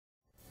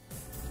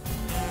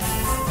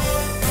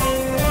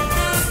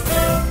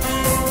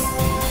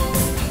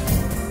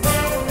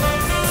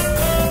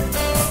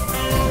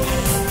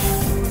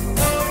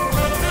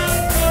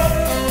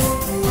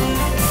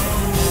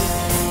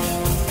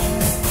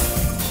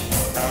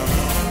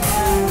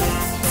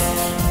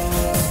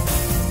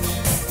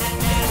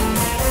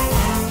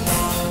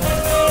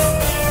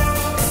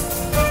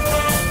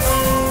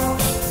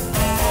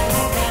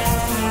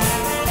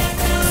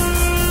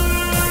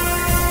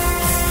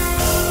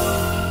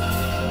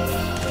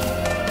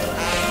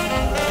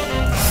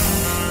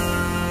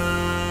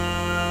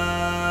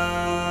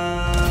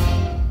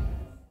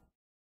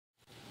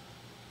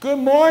Good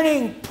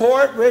morning,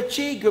 Port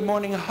Richey. Good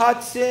morning,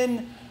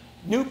 Hudson,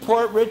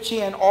 Newport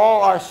Richey, and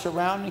all our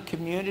surrounding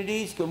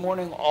communities. Good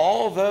morning,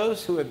 all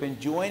those who have been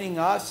joining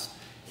us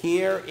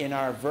here in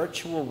our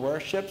virtual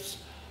worships.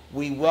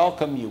 We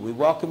welcome you. We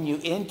welcome you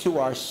into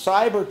our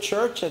cyber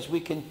church as we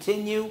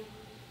continue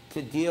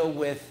to deal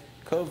with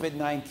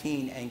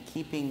COVID-19 and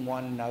keeping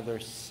one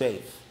another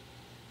safe.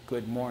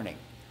 Good morning.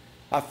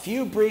 A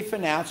few brief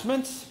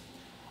announcements.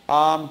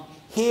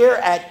 Here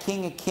at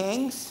King of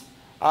Kings,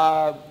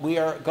 we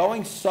are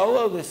going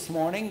solo this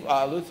morning.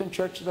 Lutheran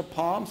Church of the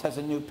Palms has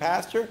a new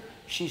pastor.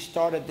 She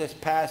started this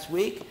past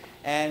week,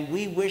 and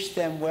we wish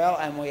them well,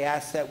 and we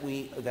ask that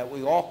we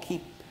all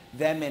keep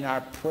them in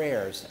our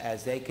prayers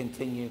as they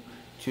continue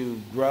to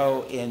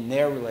grow in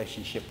their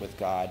relationship with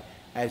God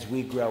as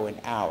we grow in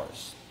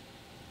ours.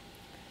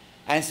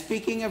 And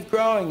speaking of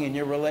growing in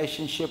your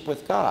relationship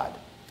with God,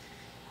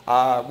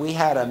 we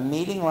had a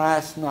meeting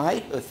last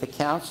night with the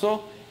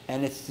council,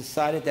 and it's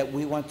decided that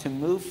we want to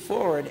move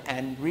forward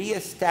and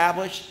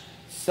reestablish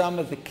some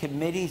of the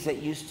committees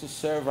that used to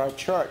serve our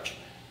church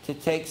to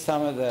take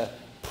some of the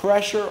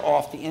pressure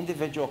off the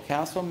individual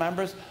council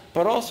members,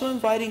 but also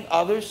inviting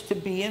others to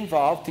be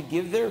involved, to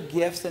give their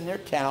gifts and their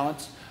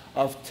talents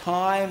of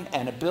time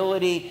and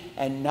ability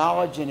and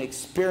knowledge and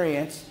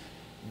experience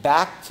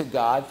back to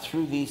God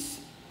through these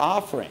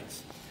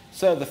offerings.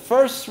 So the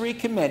first three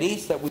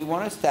committees that we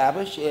want to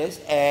establish is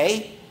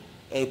a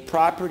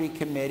property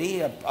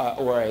committee,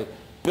 or a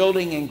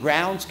building and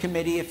grounds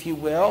committee, if you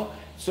will.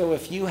 So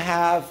if you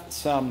have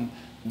some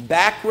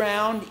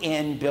background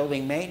in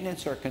building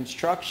maintenance or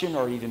construction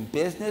or even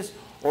business,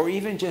 or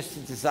even just a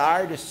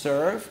desire to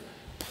serve,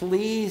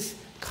 please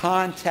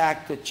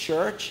contact the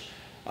church.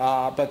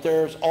 But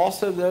there's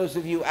also those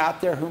of you out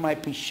there who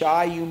might be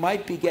shy. You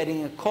might be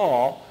getting a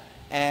call,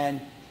 and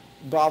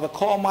while the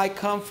call might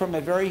come from a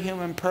very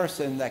human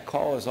person, that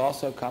call is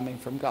also coming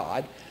from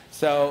God.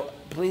 So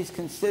please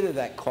consider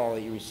that call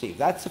that you receive.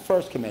 That's the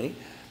first committee.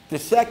 The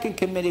second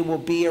committee will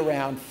be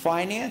around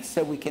finance,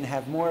 so we can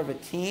have more of a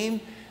team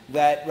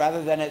that,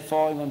 rather than it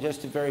falling on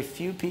just a very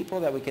few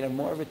people, that we can have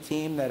more of a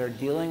team that are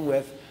dealing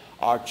with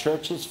our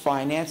church's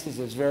finances.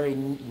 There's very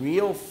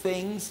real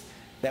things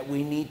that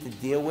we need to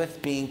deal with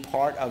being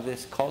part of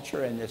this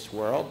culture and this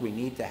world. We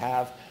need to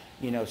have,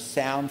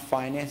 sound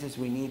finances.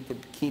 We need to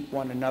keep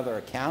one another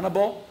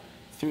accountable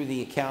through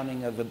the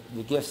accounting of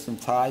the gifts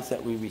and tithes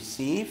that we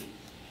receive.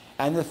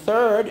 And the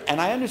third, and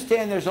I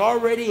understand there's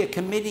already a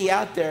committee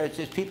out there, it's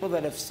just people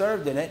that have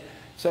served in it.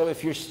 So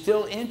if you're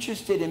still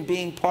interested in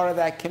being part of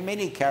that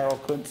committee, Carol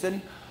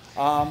Kuntzen,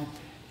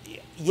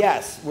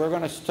 yes, we're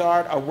going to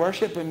start a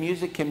worship and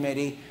music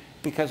committee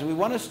because we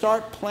want to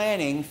start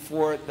planning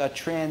for the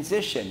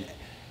transition.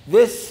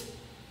 This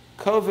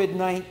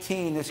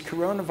COVID-19, this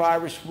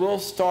coronavirus, will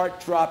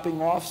start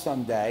dropping off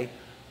someday,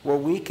 where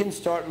we can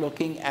start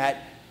looking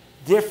at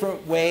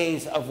different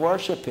ways of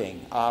worshiping.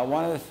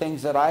 One of the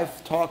things that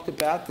I've talked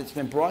about that's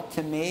been brought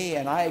to me,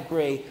 and I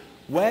agree,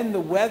 when the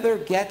weather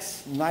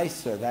gets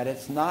nicer, that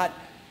it's not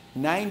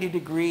 90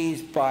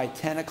 degrees by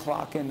 10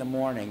 o'clock in the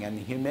morning and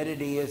the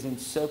humidity isn't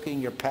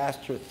soaking your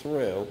pastor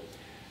through,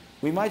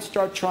 we might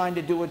start trying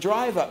to do a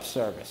drive-up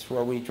service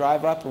where we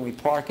drive up and we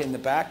park in the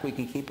back. We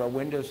can keep our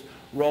windows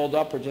rolled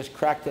up or just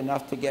cracked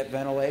enough to get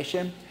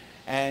ventilation,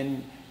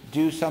 and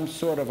do some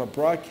sort of a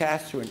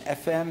broadcast through an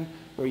FM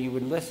where you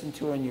would listen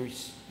to on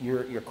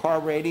your car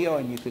radio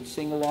and you could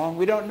sing along.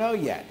 We don't know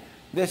yet.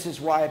 This is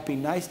why it'd be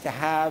nice to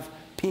have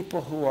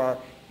people who are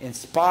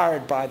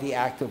inspired by the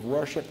act of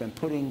worship and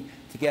putting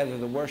together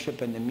the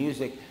worship and the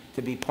music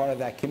to be part of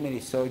that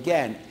committee. So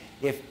again,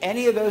 if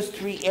any of those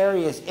three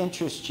areas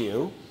interest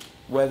you,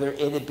 whether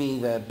it be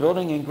the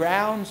building and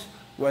grounds,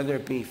 whether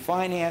it be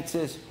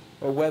finances,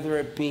 or whether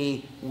it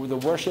be the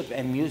worship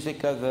and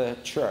music of the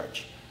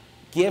church,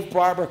 give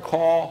Barbara a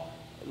call,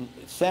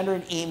 send her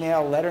an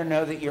email, let her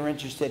know that you're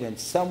interested, and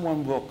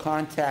someone will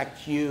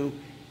contact you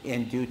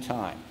in due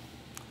time.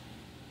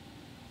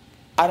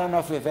 I don't know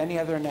if we have any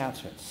other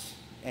announcements.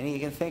 Any you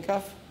can think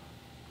of?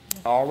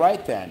 All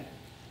right then.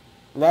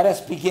 Let us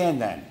begin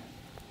then.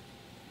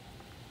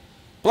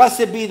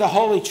 Blessed be the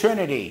Holy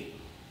Trinity,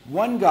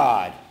 one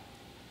God,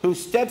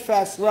 whose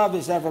steadfast love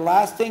is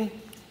everlasting,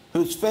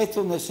 whose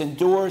faithfulness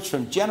endures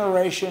from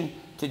generation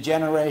to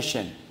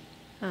generation.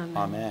 Amen.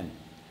 Amen.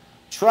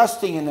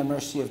 Trusting in the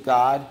mercy of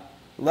God,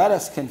 let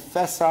us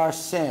confess our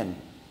sin.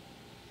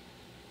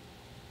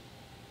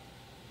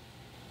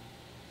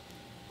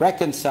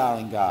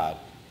 Reconciling God,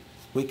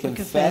 we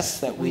confess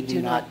that we do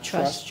not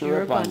trust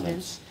your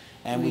abundance,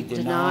 and we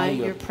deny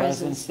your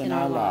presence in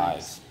our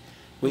lives.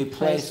 We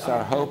place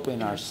our hope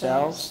in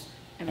ourselves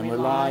and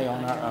rely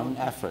on our own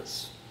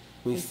efforts.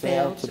 We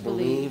fail to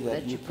believe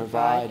that you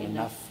provide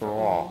enough for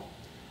all.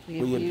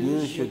 We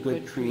abuse your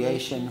good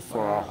creation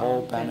for our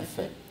whole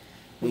benefit.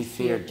 We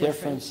fear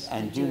difference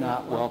and do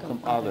not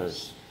welcome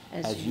others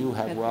as you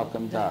have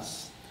welcomed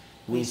us.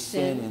 We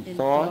sin in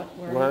thought,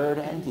 word,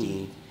 and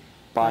deed.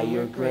 By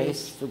your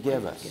grace,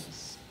 forgive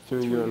us.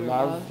 Through your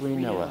love,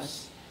 renew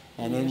us.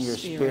 And in your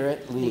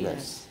Spirit, lead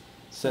us.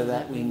 so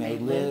that we may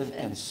live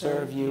and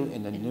serve you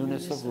in the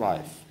newness of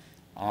life.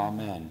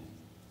 Amen.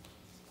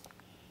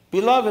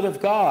 Beloved of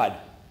God,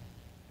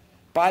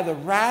 by the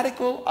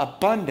radical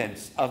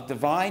abundance of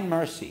divine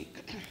mercy,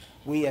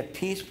 we have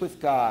peace with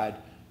God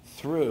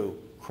through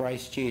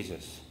Christ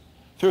Jesus,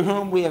 through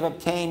whom we have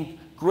obtained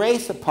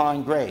grace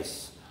upon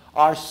grace.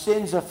 Our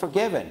sins are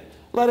forgiven.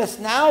 Let us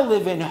now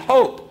live in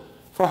hope,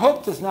 for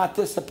hope does not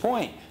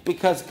disappoint,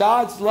 because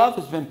God's love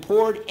has been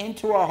poured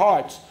into our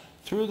hearts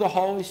through the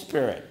Holy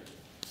Spirit.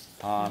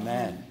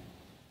 Amen.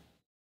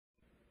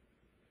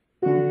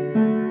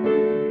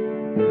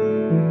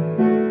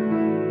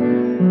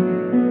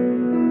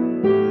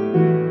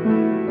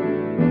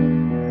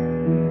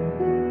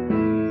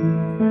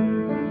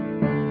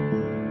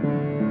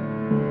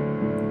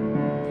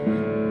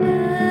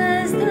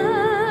 As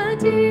the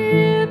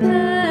deer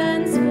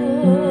pants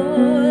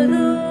for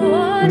the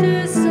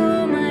water,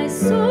 so my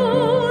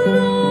soul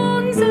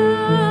longs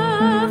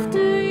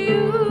after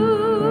you.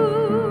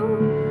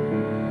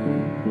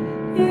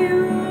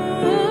 You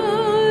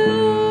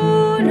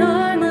alone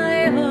are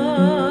my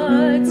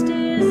heart's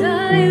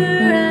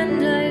desire,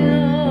 and I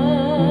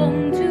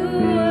long to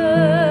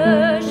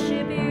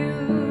worship you.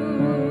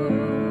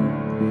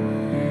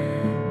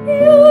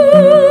 You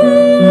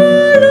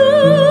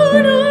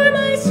alone are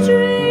my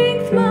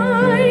strength,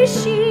 my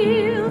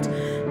shield.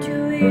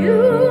 To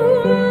you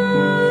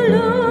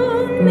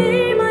alone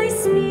may my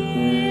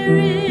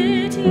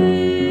spirit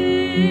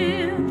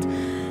yield.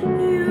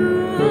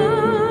 You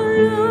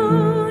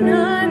alone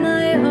are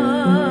my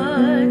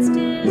heart's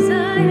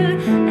desire,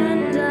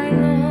 and I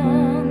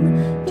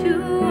long to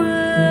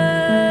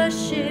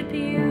worship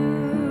you.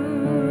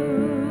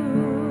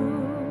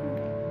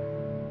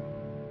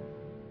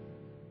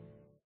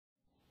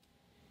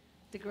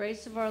 The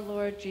grace of our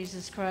Lord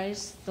Jesus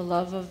Christ, the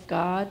love of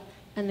God,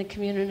 and the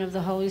communion of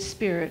the Holy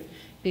Spirit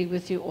be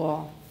with you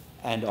all.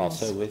 And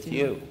also with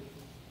you.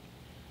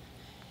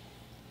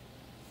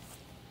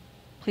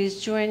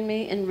 Please join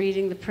me in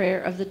reading the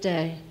prayer of the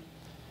day.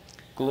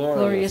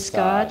 Glorious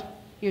God,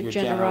 your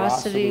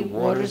generosity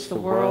waters the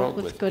world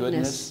with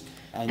goodness,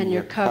 and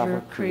your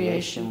cover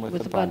creation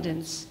with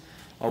abundance.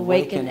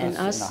 Awaken in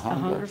us a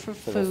hunger for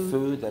the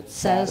food that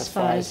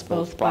satisfies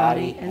both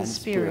body and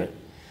spirit.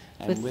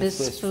 With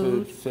this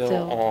food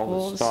fill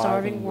all the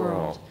starving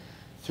world.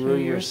 Through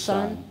your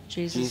Son,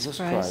 Jesus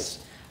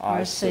Christ,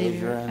 our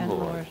Savior and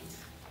Lord.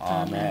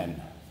 Amen.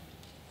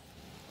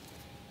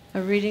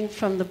 A reading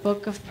from the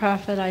book of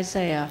prophet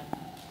Isaiah.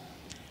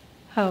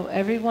 Ho,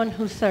 everyone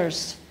who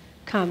thirsts,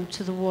 come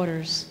to the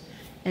waters,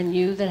 and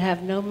you that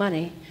have no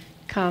money,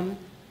 come,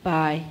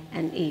 buy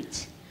and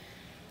eat.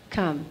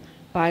 Come,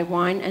 buy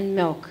wine and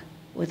milk,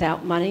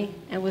 without money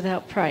and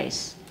without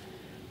price.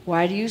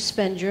 Why do you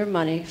spend your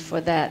money for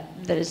that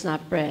is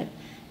not bread,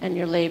 and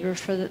your labor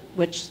for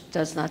which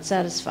does not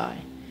satisfy?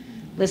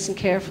 Listen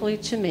carefully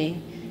to me,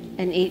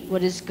 and eat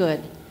what is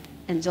good,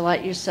 and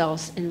delight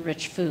yourselves in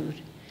rich food.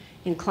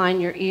 Incline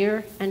your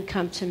ear and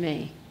come to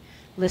me.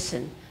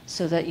 Listen,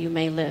 so that you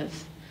may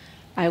live.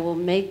 I will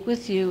make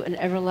with you an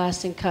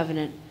everlasting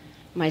covenant,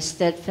 my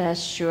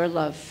steadfast, sure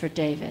love for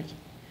David.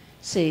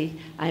 See,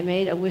 I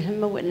made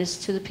him a witness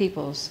to the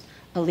peoples,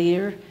 a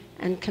leader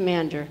and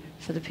commander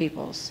for the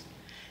peoples.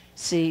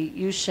 See,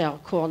 you shall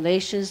call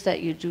nations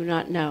that you do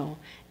not know,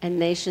 and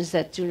nations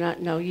that do not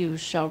know you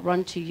shall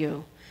run to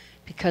you,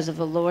 because of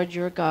the Lord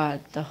your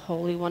God, the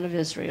Holy One of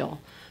Israel,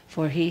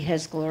 for he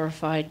has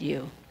glorified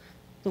you.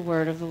 The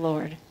word of the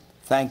Lord.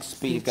 Thanks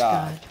be to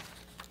God.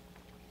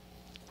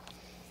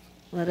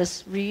 Let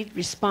us read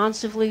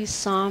responsively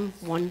Psalm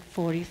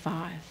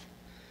 145.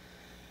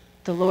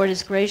 The Lord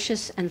is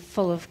gracious and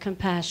full of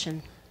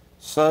compassion,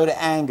 slow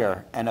to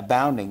anger and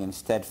abounding in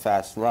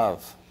steadfast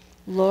love.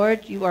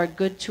 Lord, you are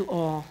good to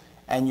all,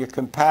 and your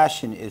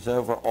compassion is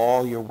over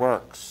all your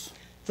works.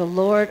 The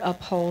Lord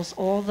upholds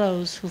all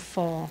those who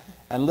fall,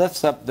 and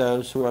lifts up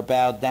those who are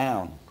bowed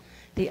down.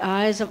 The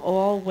eyes of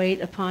all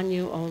wait upon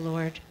you, O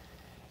Lord.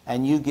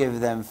 And you give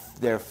them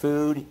their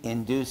food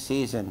in due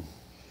season.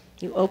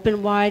 You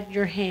open wide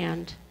your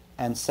hand,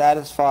 and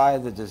satisfy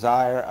the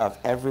desire of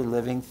every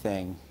living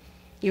thing.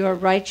 You are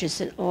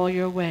righteous in all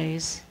your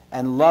ways,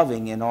 and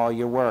loving in all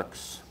your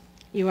works.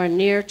 You are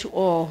near to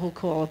all who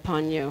call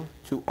upon you.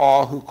 To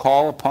all who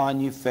call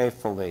upon you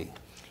faithfully.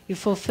 You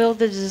fulfill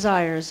the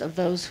desires of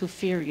those who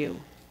fear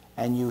you.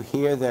 And you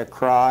hear their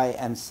cry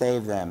and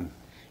save them.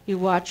 You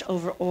watch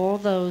over all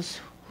those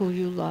who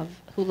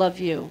love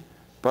you.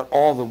 But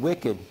all the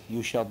wicked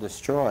you shall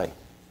destroy.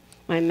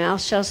 My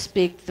mouth shall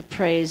speak the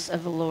praise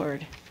of the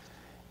Lord.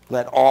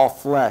 Let all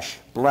flesh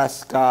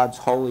bless God's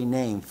holy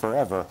name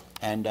forever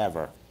and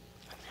ever.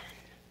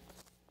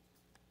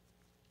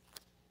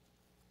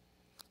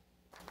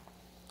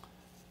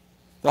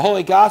 The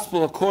Holy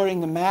Gospel according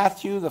to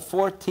Matthew, the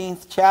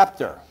 14th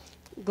chapter.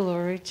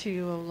 Glory to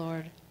you, O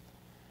Lord.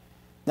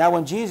 Now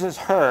when Jesus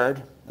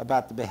heard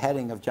about the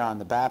beheading of John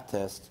the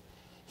Baptist,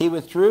 he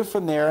withdrew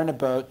from there in a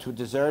boat to a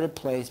deserted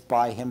place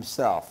by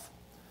himself.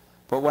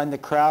 But when the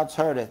crowds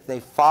heard it,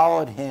 they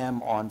followed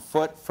him on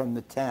foot from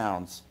the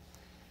towns.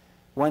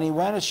 When he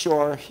went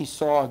ashore, he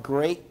saw a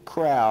great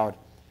crowd,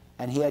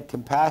 and he had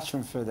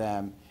compassion for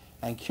them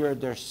and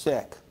cured their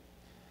sick.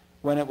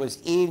 When it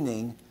was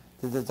evening,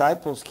 the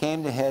disciples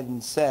came to him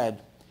and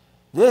said,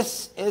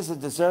 "This is a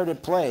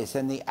deserted place,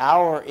 and the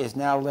hour is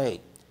now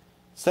late.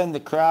 Send the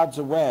crowds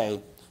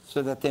away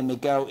so that they may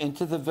go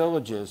into the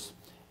villages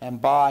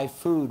and buy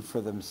food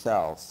for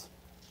themselves."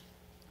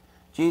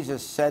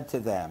 Jesus said to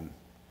them,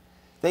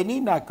 "They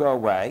need not go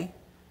away.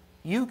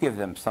 You give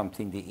them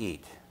something to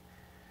eat."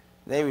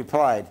 They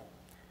replied,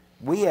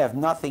 "We have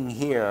nothing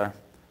here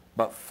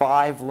but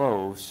 5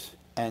 loaves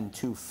and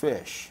 2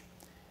 fish."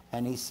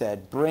 And he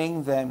said,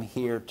 "Bring them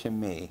here to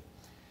me."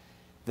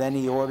 Then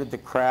he ordered the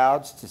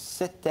crowds to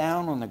sit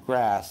down on the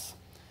grass.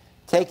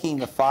 Taking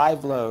the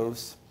 5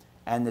 loaves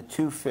and the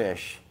 2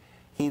 fish,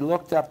 he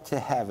looked up to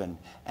heaven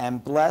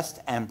and blessed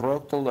and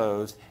broke the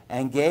loaves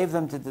and gave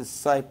them to the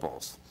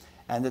disciples.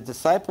 And the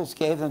disciples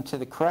gave them to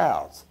the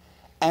crowds.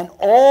 And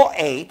all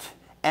ate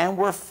and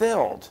were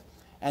filled.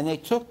 And they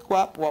took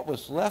up what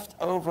was left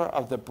over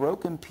of the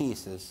broken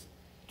pieces,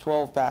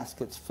 12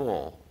 baskets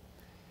full.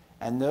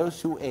 And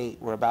those who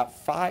ate were about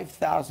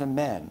 5,000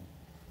 men,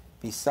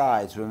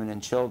 besides women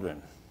and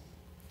children.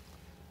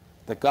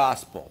 The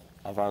gospel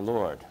of our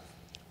Lord.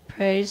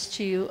 Praise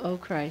to you, O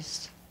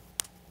Christ.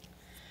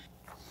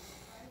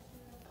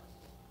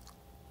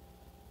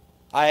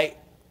 I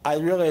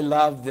really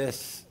love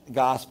this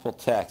gospel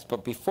text,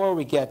 but before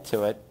we get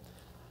to it,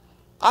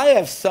 I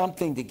have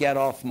something to get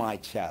off my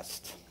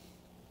chest.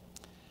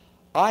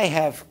 I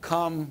have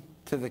come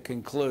to the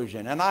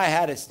conclusion, and I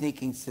had a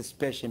sneaking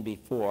suspicion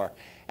before,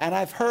 and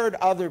I've heard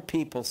other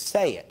people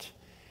say it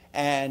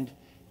and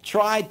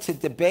tried to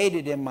debate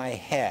it in my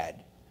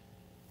head,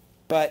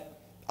 but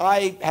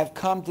I have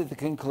come to the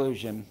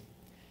conclusion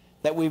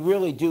that we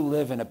really do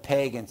live in a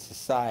pagan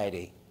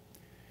society.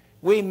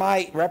 We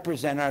might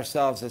represent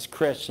ourselves as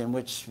Christian,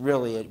 which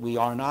really we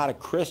are not a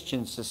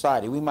Christian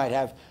society. We might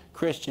have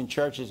Christian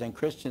churches and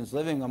Christians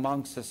living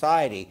among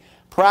society,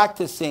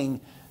 practicing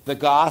the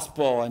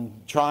gospel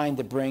and trying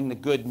to bring the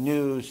good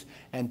news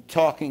and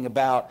talking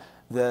about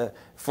the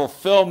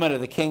fulfillment of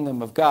the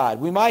kingdom of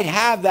God. We might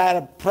have that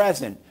at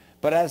present,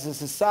 but as a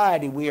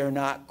society, we are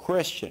not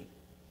Christian.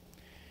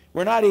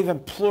 We're not even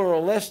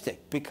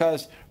pluralistic,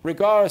 because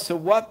regardless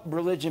of what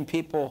religion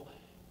people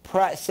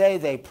say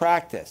they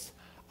practice,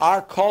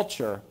 our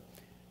culture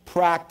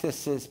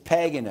practices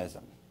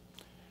paganism.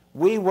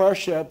 We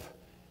worship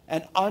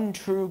an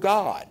untrue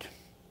God.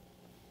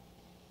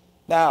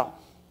 Now,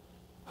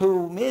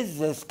 who is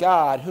this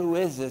God? Who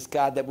is this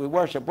God that we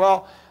worship?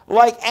 Well,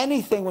 like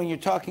anything when you're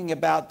talking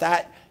about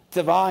that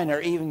divine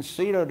or even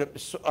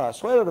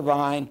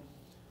pseudo-divine,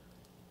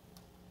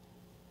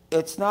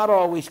 it's not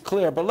always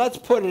clear. But let's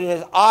put it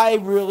as, I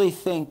really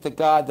think the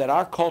God that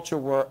our culture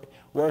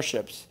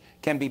worships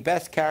can be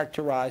best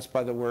characterized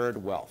by the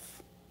word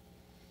wealth.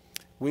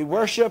 We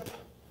worship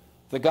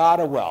the God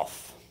of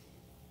wealth.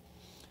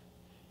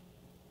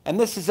 And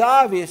this is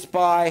obvious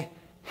by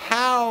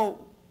how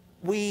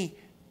we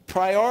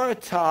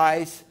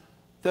prioritize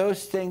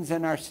those things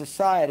in our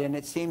society. And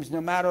it seems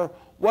no matter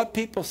what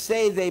people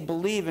say they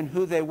believe and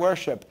who they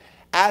worship,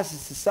 as a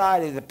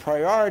society, the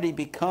priority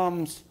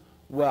becomes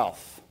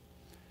wealth.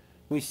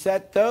 We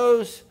set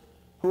those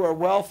who are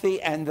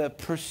wealthy and the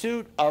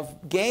pursuit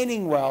of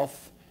gaining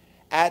wealth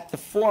at the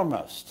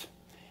foremost.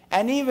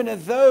 And even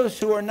of those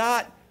who are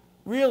not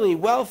really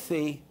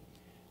wealthy,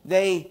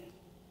 they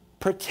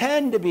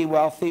pretend to be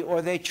wealthy,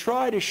 or they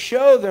try to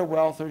show their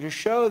wealth or to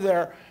show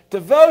their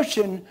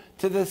devotion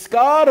to this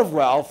God of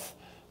wealth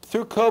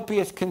through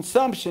copious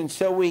consumption.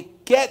 So we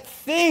get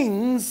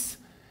things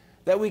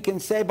that we can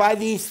say, by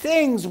these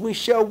things we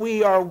show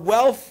we are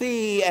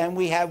wealthy and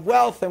we have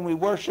wealth and we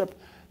worship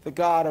the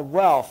God of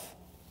wealth.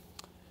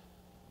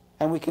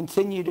 And we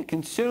continue to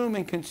consume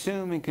and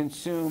consume and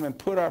consume and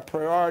put our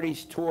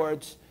priorities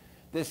towards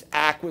this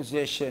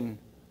acquisition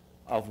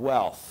of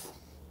wealth.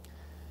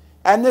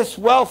 And this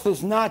wealth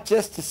is not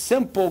just a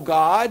simple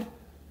God.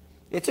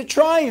 It's a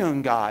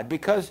triune God,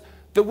 because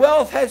the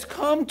wealth has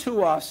come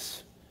to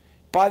us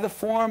by the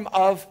form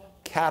of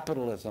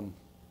capitalism.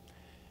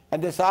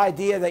 And this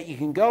idea that you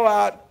can go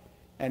out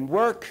and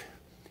work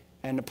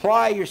and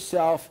apply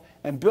yourself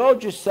and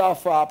build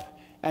yourself up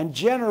and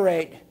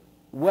generate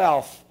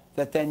wealth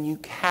that then you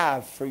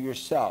have for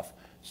yourself.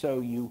 So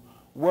you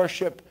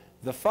worship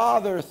the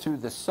Father through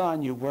the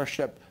Son. You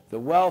worship the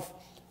wealth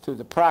through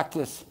the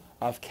practice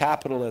of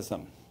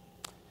capitalism.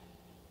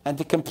 And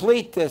to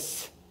complete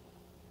this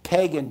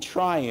pagan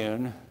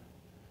triune,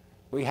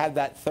 we have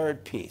that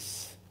third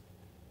piece,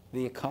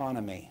 the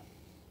economy.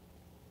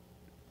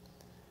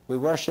 We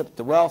worship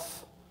the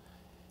wealth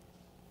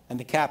and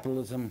the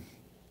capitalism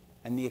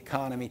and the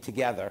economy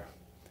together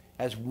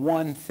as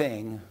one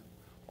thing,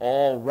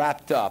 all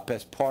wrapped up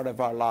as part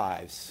of our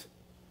lives.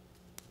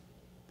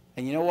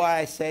 And you know why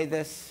I say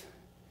this?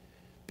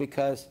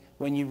 Because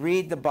when you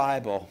read the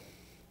Bible,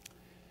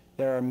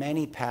 there are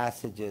many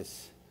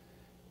passages,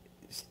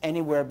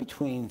 anywhere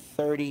between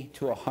 30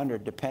 to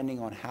 100, depending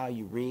on how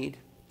you read,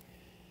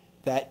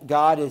 that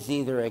God is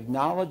either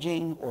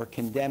acknowledging or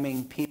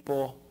condemning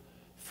people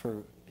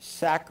for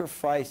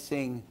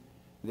sacrificing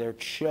their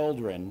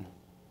children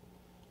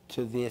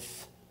to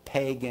this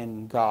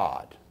pagan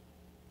god.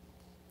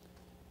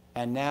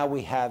 And now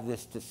we have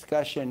this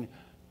discussion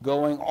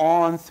going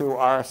on through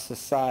our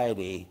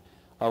society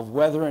of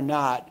whether or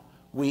not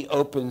we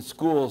open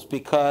schools,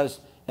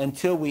 because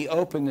until we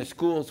open the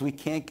schools, we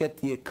can't get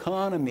the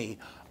economy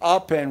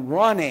up and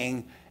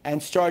running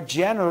and start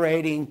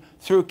generating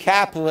through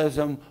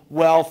capitalism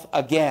wealth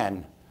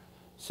again.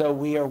 So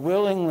we are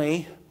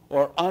willingly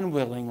or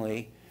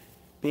unwillingly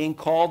being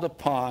called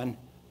upon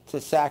to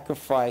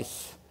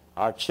sacrifice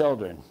our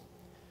children.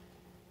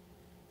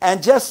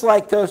 And just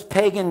like those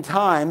pagan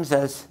times,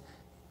 as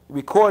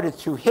recorded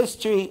through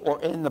history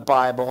or in the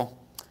Bible,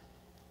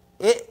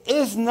 it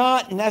is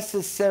not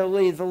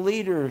necessarily the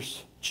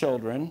leaders'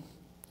 children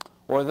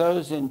or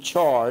those in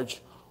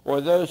charge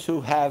or those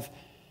who have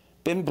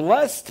been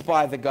blessed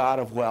by the God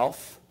of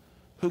wealth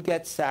who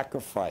get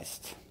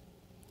sacrificed.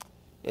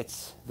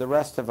 It's the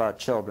rest of our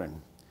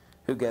children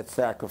who get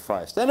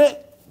sacrificed. And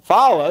it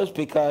follows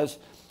because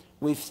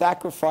we've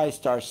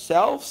sacrificed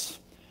ourselves,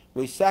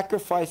 we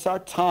sacrifice our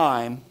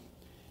time,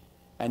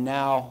 and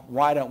now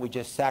why don't we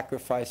just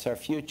sacrifice our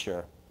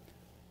future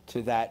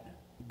to that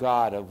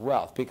God of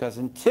wealth? Because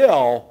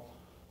until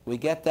we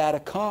get that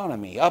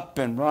economy up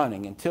and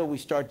running, until we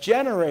start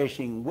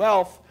generating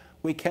wealth,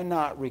 we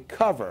cannot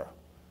recover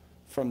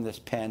from this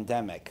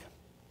pandemic.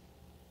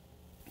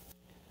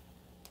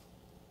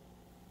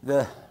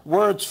 The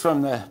words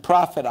from the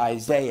prophet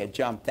Isaiah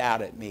jumped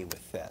out at me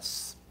with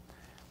this.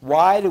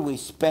 Why do we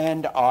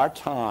spend our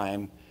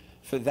time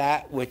for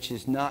that which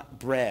is not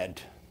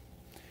bread?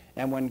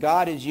 And when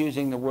God is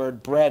using the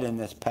word bread in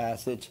this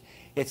passage,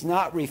 it's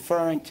not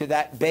referring to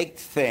that baked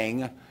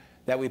thing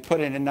that we put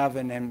in an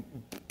oven and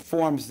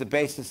forms the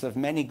basis of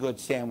many good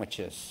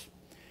sandwiches.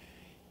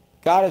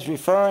 God is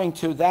referring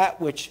to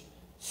that which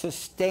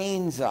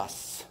sustains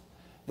us,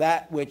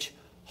 that which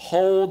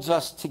holds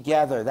us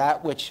together,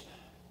 that which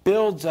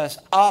builds us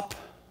up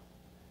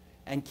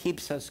and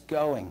keeps us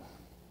going.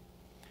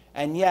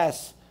 And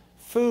yes,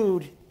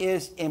 food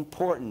is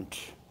important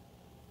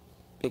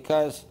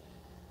because,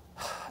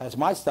 as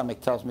my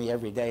stomach tells me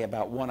every day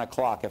about 1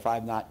 o'clock, if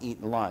I've not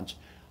eaten lunch,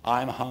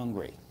 I'm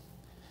hungry.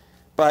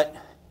 But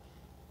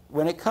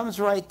when it comes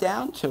right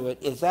down to it,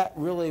 is that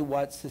really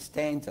what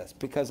sustains us?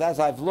 Because as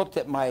I've looked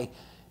at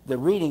the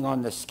reading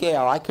on the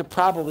scale, I could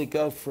probably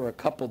go for a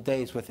couple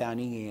days without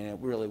eating and it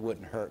really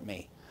wouldn't hurt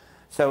me.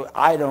 So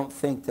I don't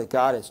think that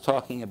God is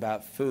talking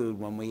about food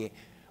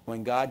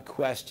when God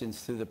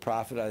questions through the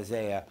prophet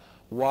Isaiah,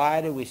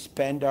 why do we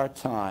spend our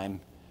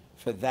time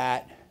for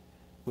that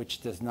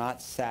which does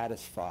not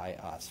satisfy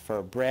us,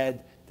 for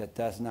bread that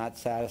does not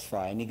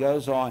satisfy? And he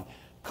goes on,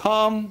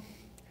 come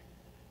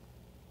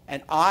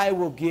and I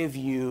will give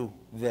you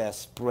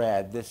this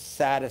bread, this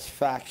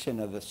satisfaction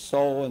of the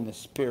soul and the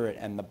spirit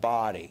and the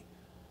body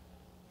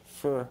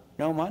for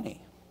no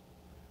money.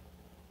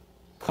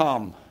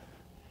 Come,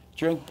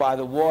 drink by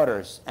the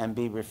waters and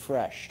be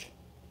refreshed.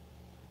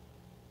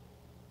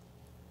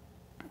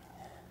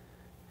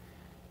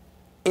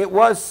 It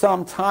was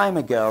some time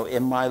ago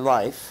in my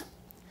life,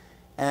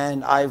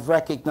 and I've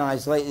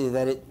recognized lately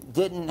that it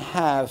didn't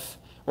have,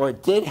 or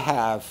it did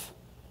have,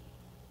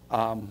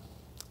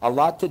 a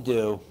lot to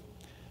do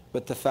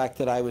with the fact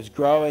that I was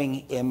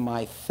growing in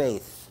my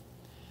faith,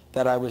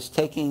 that I was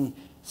taking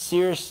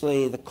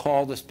seriously the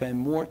call to spend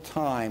more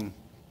time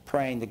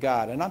praying to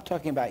God. And I'm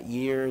talking about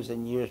years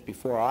and years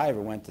before I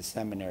ever went to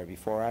seminary,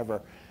 before I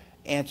ever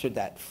answered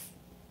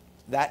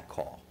that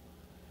call.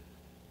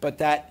 But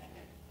that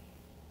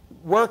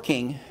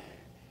working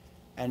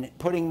and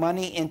putting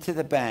money into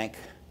the bank,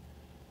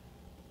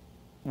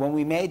 when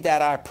we made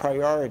that our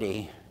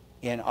priority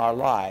in our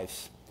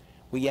lives,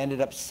 we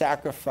ended up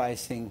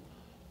sacrificing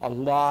a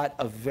lot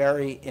of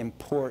very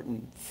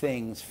important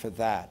things for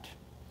that.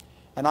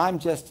 And I'm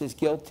just as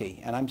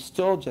guilty, and I'm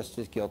still just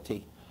as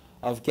guilty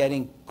of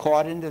getting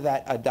caught into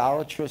that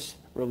idolatrous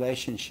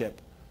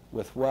relationship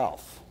with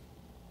wealth.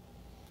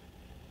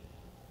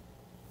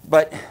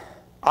 But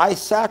I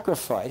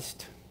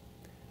sacrificed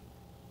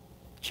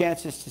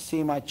chances to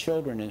see my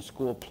children in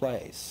school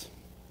plays,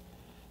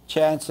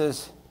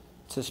 chances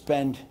to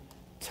spend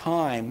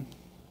time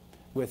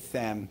with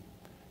them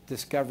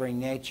discovering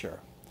nature.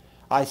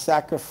 I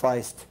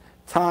sacrificed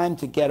time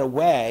to get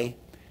away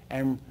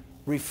and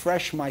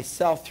refresh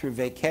myself through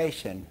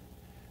vacation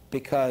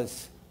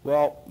because,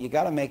 well, you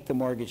got to make the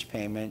mortgage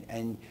payment,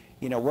 and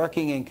you know,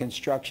 working in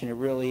construction, it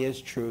really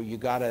is true. You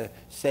got to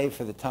save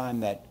for the time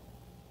that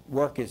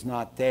work is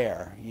not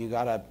there. You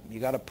have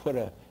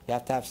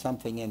to have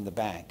something in the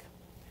bank.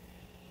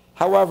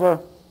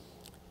 However,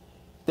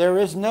 there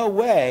is no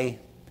way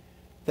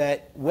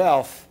that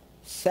wealth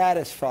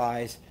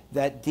satisfies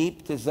that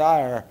deep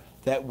desire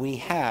that we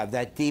have,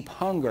 that deep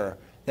hunger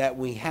that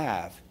we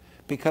have.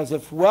 Because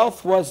if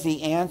wealth was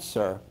the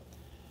answer,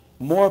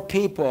 more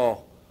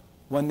people,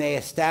 when they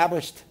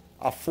established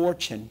a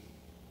fortune,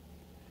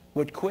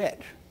 would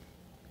quit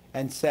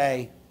and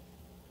say,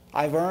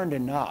 I've earned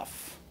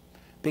enough.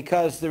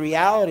 Because the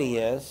reality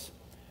is,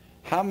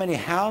 how many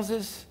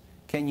houses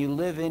can you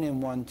live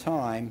in one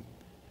time?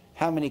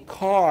 How many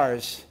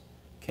cars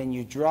can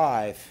you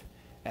drive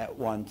at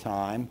one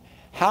time?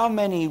 How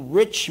many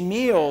rich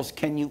meals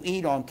can you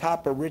eat on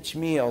top of rich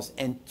meals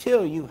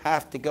until you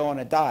have to go on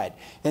a diet?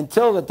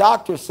 Until the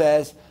doctor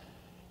says,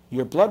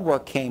 your blood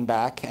work came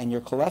back and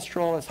your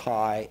cholesterol is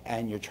high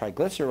and your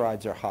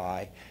triglycerides are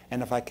high,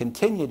 and if I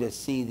continue to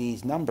see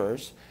these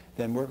numbers,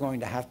 then we're going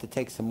to have to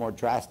take some more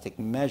drastic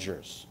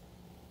measures.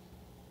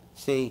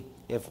 See,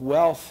 if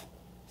wealth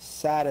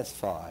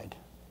satisfied,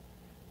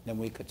 then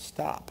we could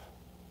stop.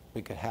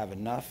 We could have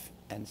enough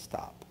and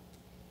stop.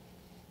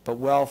 But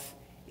wealth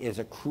is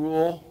a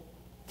cruel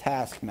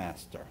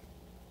taskmaster.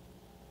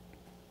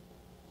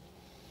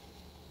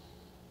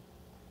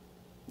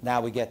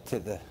 Now we get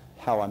to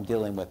how I'm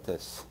dealing with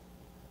this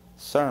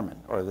sermon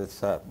or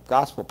this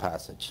gospel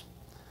passage.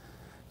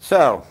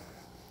 So,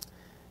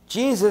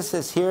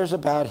 Jesus hears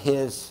about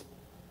his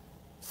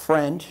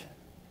friend,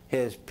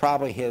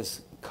 probably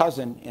his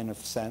cousin in a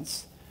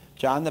sense,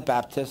 John the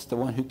Baptist, the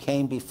one who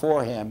came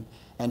before him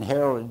and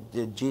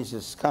heralded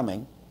Jesus'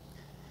 coming,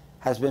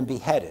 has been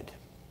beheaded.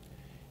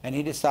 And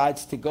he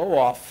decides to go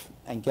off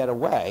and get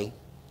away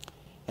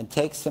and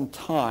take some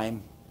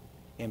time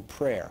in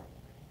prayer,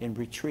 in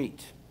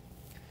retreat.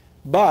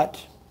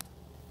 But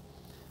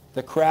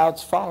the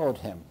crowds followed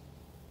him.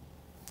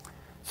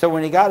 So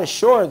when he got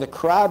ashore, the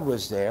crowd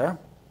was there.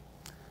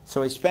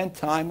 So he spent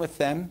time with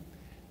them,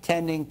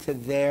 tending to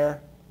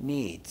their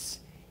needs,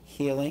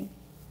 healing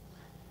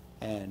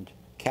and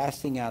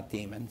casting out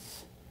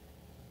demons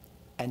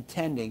and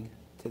tending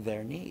to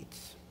their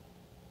needs.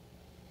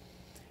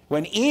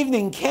 When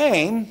evening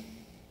came,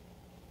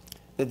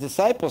 the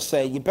disciples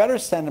say, you better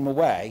send him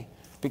away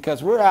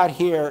because we're out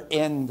here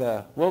in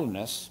the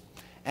wilderness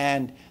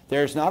and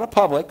there's not a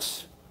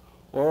Publix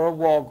or a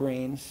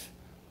Walgreens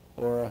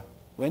or a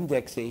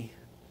Winn-Dixie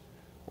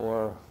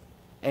or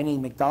any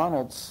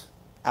McDonald's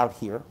out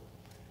here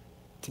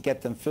to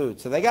get them food.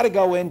 So they got to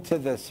go into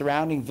the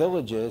surrounding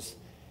villages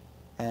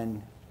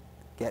and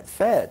get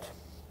fed.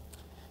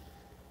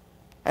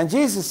 And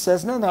Jesus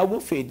says, no, we'll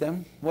feed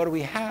them. What do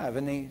we have?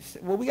 And they say,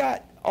 well,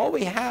 all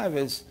we have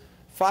is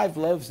 5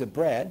 loaves of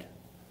bread.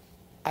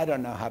 I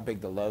don't know how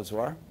big the loaves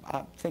were.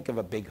 Think of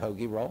a big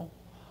hoagie roll.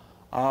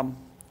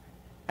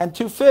 And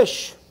 2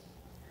 fish.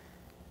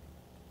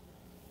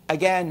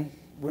 Again,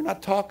 we're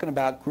not talking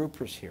about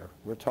groupers here.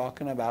 We're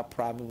talking about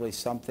probably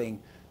something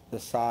the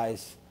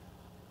size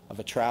of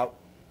a trout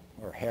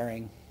or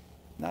herring,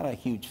 not a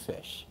huge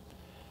fish.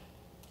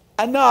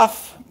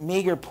 Enough,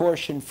 meager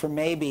portion for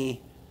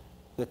maybe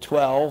the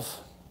 12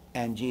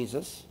 and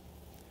Jesus,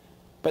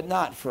 but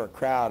not for a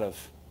crowd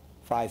of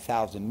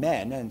 5,000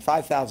 men, and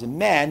 5,000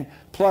 men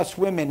plus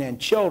women and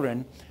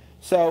children.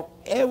 So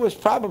it was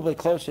probably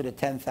closer to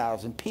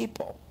 10,000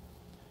 people.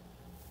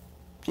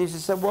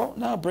 Jesus said, well,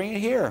 no, bring it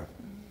here.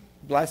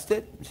 Blessed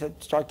it. He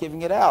said, start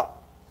giving it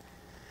out.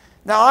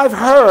 Now, I've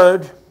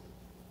heard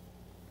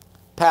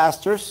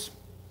pastors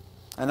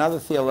and other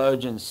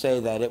theologians say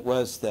that it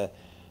was the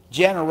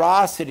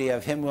generosity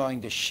of him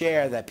willing to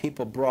share that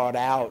people brought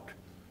out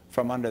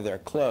from under their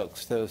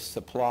cloaks, those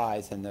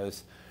supplies and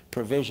those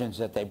provisions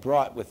that they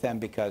brought with them,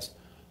 because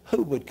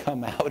who would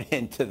come out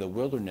into the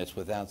wilderness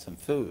without some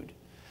food?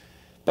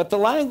 But the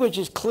language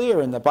is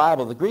clear in the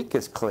Bible, the Greek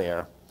is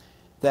clear,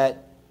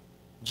 that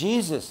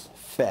Jesus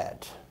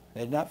fed.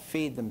 They did not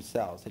feed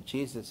themselves, that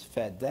Jesus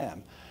fed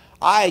them.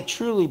 I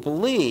truly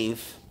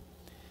believe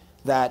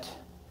that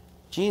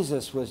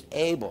Jesus was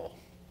able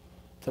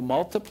to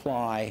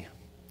multiply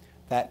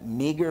that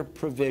meager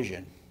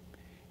provision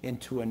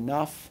into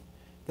enough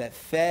that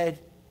fed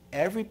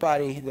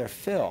everybody their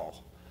fill.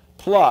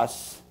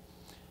 Plus,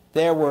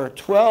 there were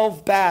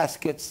 12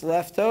 baskets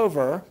left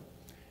over,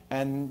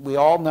 and we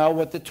all know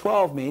what the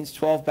 12 means.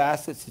 12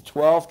 baskets, the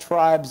 12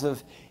 tribes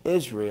of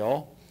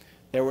Israel.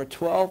 There were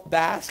 12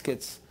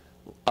 baskets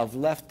of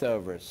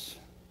leftovers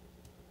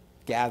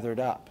gathered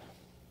up.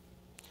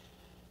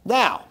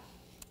 Now,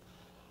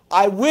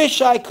 I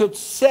wish I could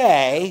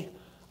say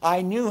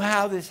I knew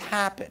how this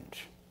happened.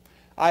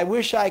 I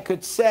wish I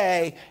could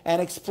say and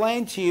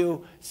explain to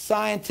you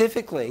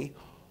scientifically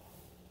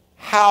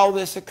how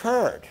this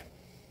occurred.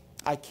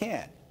 I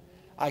can't.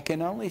 I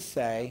can only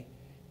say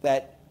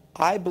that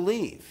I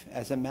believe,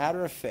 as a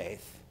matter of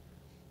faith,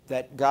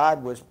 that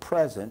God was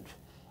present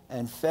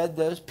and fed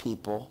those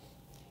people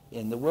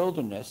in the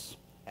wilderness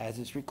as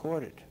is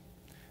recorded,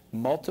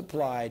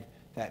 multiplied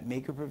that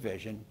meager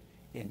provision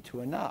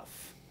into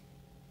enough.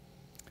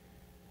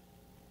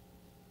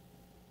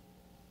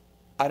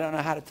 I don't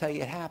know how to tell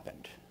you it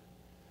happened,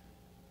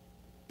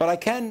 but I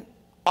can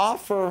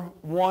offer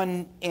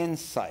one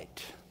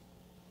insight.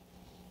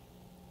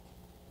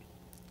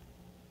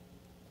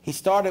 He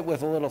started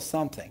with a little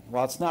something.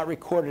 Well, it's not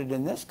recorded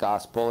in this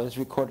gospel. It's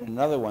recorded in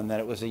another one that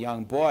it was a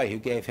young boy who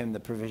gave him the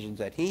provisions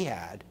that he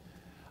had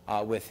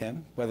with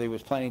him, whether he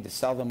was planning to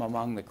sell them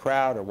among the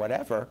crowd or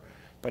whatever,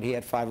 but he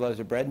had 5 loaves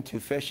of bread and 2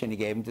 fish, and he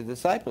gave them to the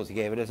disciples. He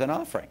gave it as an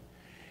offering.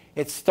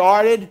 It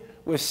started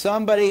with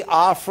somebody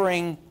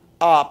offering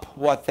up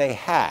what they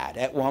had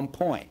at one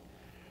point,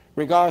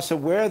 regardless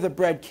of where the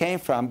bread came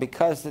from,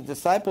 because the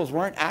disciples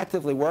weren't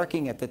actively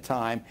working at the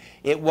time.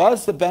 It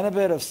was the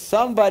benefit of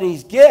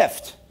somebody's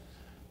gift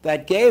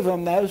that gave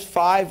them those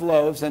 5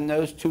 loaves and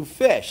those 2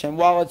 fish. And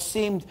while it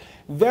seemed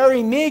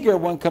very meager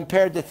when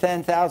compared to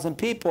 10,000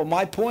 people,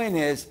 my point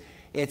is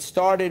it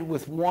started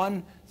with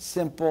one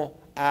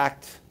simple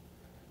act,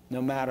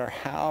 no matter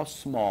how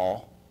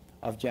small,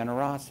 of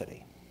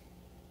generosity.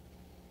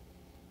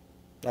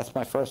 That's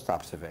my first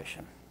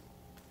observation.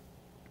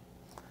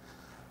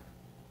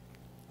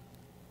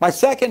 My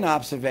second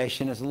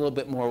observation is a little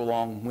bit more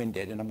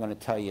long-winded, and I'm going to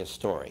tell you a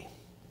story.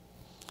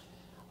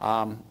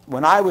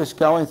 When I was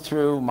going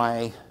through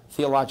my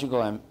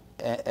theological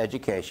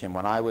education,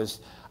 when I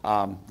was,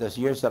 those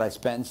years that I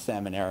spent in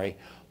seminary,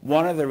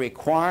 one of the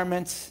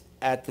requirements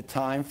at the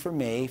time for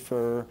me,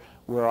 for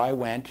where I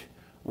went,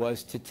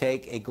 was to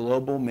take a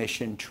global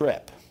mission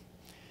trip.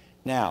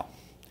 Now,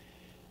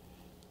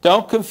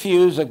 don't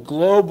confuse a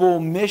global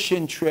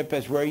mission trip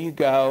as where you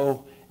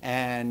go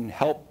and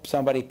help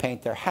somebody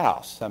paint their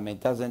house. I mean,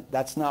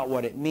 that's not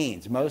what it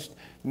means. Most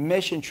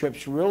mission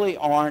trips really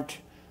aren't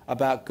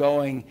about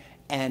going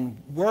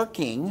and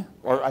working,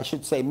 or I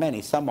should say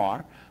many, some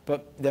are,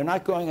 but they're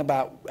not going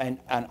about and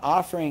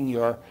offering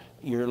your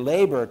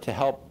labor to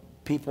help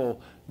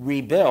people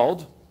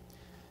rebuild.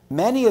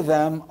 Many of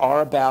them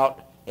are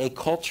about a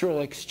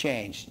cultural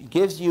exchange. It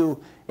gives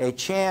you a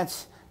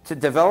chance to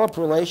develop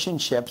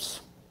relationships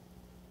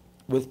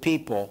with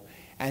people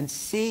and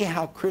see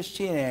how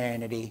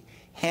Christianity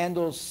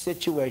handles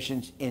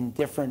situations in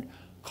different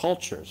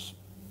cultures,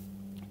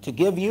 to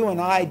give you an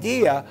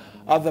idea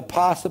of the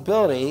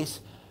possibilities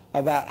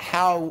about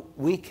how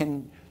we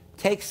can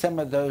take some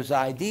of those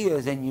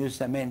ideas and use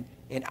them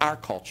in our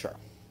culture.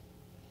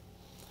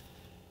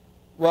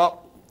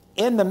 Well,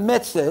 in the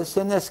midst of this,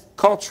 in this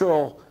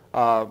cultural,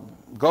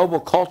 global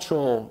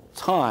cultural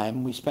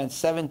time, we spent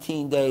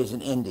 17 days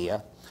in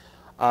India.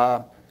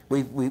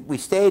 We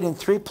stayed in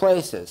 3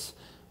 places.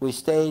 We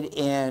stayed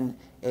in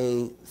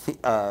a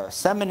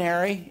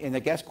seminary, in the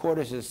guest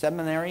quarters of a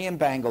seminary in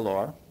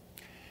Bangalore,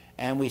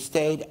 and we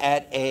stayed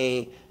at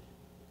a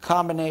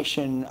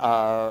combination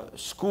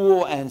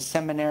school and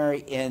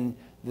seminary in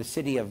the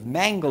city of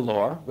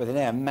Mangalore, with an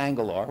M,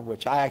 Mangalore,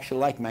 which I actually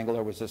like.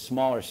 Mangalore was a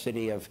smaller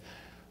city of,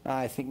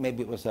 I think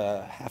maybe it was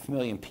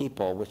 500,000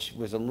 people, which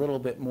was a little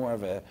bit more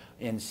of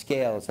in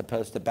scale as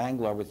opposed to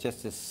Bangalore, with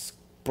just this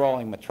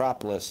sprawling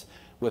metropolis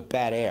with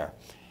bad air.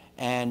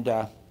 And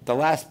the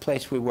last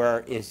place we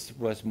were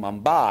was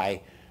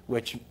Mumbai,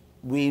 which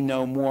we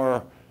know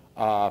more,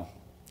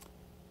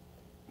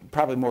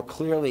 probably more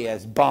clearly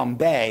as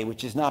Bombay,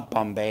 which is not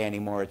Bombay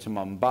anymore, it's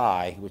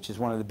Mumbai, which is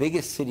one of the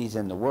biggest cities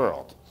in the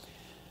world.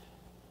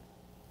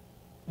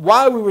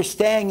 While we were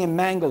staying in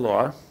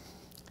Mangalore,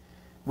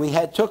 we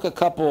took a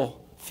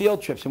couple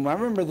field trips, and I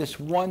remember this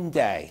one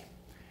day,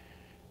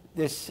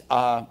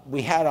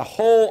 we had a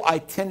whole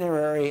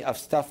itinerary of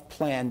stuff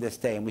planned this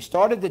day, and we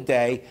started the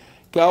day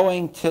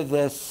going to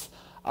this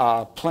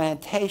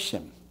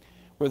plantation,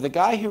 where the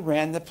guy who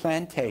ran the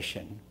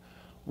plantation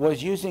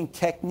was using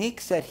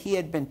techniques that he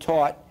had been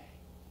taught,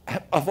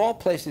 of all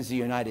places, the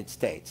United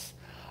States,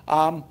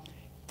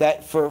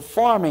 that for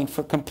farming,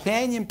 for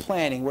companion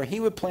planting, where he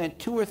would plant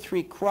 2 or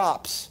 3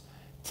 crops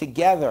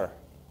together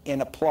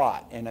in a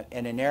plot, in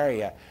an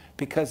area,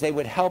 because they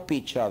would help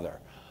each other.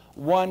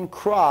 One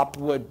crop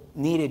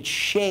needed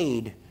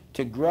shade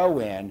to grow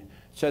in,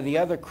 so the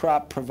other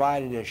crop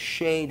provided a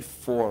shade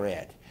for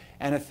it.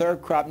 And a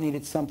third crop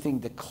needed something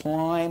to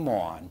climb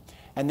on.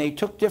 And they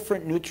took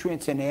different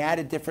nutrients and they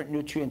added different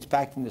nutrients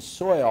back in the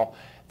soil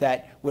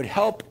that would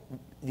help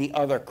the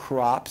other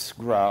crops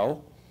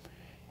grow.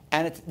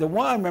 And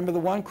I remember the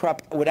one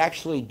crop would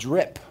actually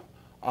drip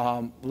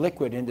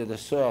liquid into the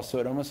soil, so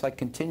it almost like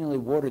continually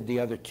watered the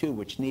other 2,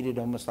 which needed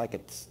almost like a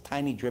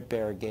tiny drip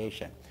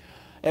irrigation.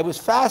 It was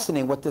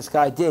fascinating what this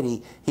guy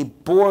did. He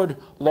bored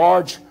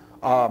large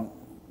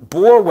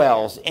bore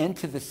wells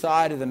into the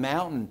side of the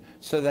mountain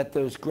so that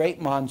those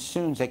great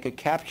monsoons, they could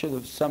capture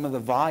some of the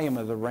volume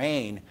of the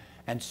rain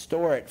and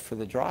store it for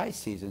the dry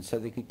season so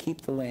they could keep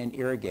the land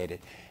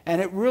irrigated.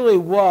 And it really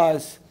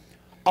was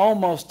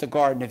almost the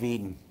Garden of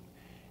Eden.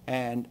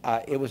 And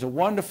it was a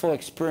wonderful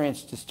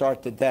experience to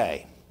start the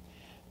day.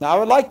 Now, I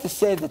would like to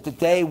say that the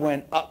day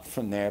went up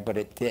from there, but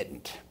it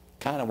didn't.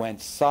 Kind of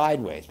went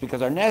sideways,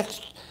 because our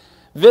next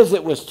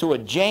visit was to a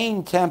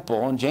Jain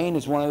temple, and Jain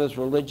is one of those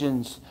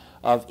religions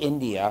of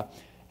India,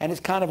 and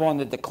it's kind of on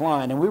the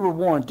decline. And we were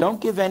warned,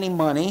 don't give any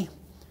money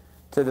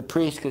to the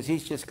priest, because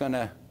he's just going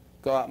to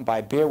go out and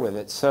buy beer with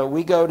it. So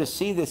we go to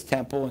see this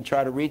temple and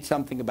try to read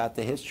something about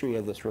the history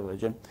of this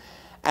religion.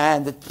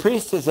 And the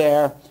priest is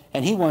there,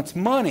 and he wants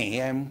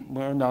money. And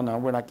we're, no,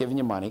 we're not giving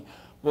you money.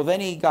 Well,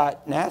 then he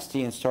got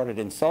nasty and started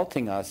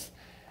insulting us.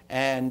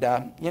 And,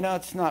 you know,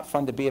 it's not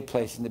fun to be a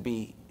place and to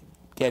be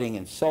getting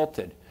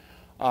insulted.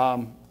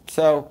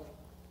 So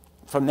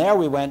from there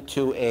we went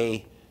to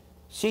a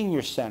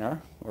senior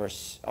center, or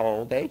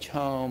old age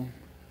home.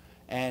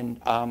 And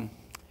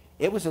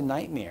it was a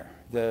nightmare,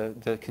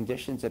 the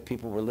conditions that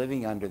people were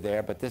living under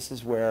there. But this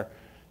is where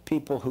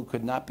people who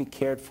could not be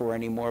cared for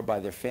anymore by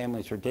their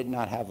families or did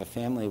not have a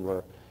family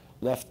were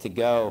left to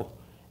go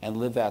and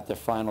live out their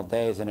final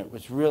days. And it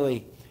was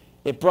really,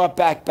 it brought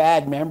back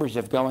bad memories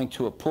of going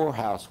to a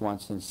poorhouse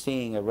once and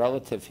seeing a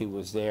relative who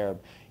was there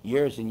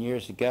years and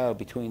years ago,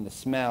 between the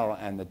smell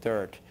and the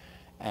dirt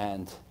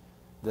and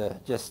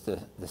just the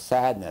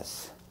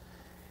sadness.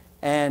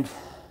 And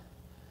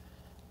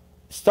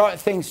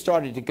things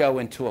started to go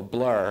into a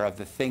blur of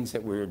the things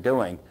that we were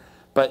doing.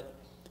 But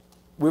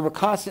we were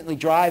constantly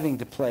driving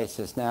to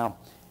places. Now,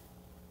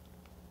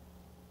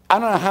 I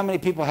don't know how many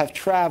people have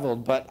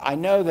traveled, but I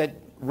know that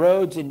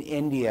roads in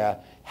India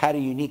had a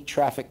unique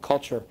traffic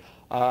culture.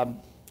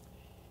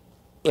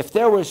 If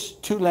there was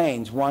two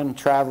lanes, one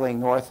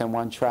traveling north and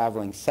one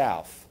traveling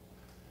south,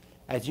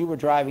 as you were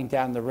driving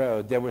down the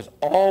road, there was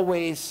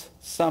always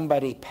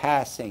somebody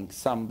passing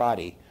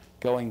somebody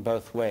going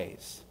both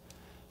ways.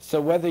 So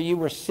whether you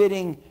were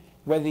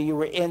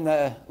in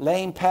the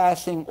lane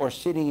passing or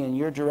sitting in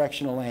your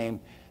directional lane,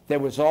 there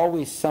was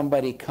always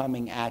somebody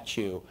coming at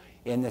you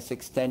in this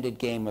extended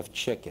game of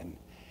chicken.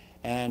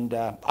 And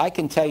I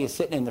can tell you,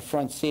 sitting in the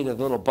front seat of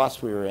the little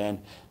bus we were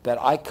in,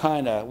 that I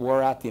kind of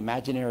wore out the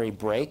imaginary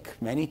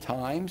brake many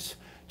times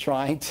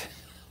trying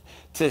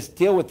to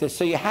deal with this.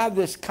 So you have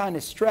this kind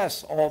of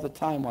stress all the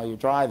time while you're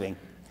driving.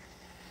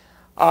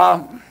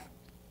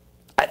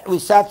 We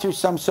sat through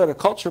some sort of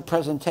culture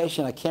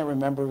presentation. I can't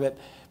remember it,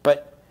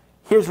 but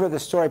here's where the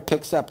story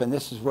picks up, and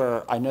this is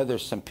where I know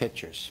there's some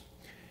pictures.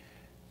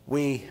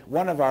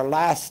 One of our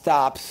last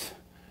stops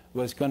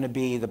was going to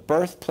be the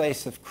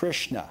birthplace of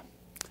Krishna,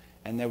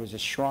 and there was a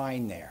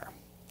shrine there.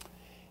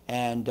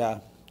 And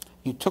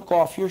you took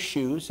off your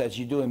shoes, as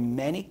you do in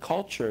many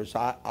cultures.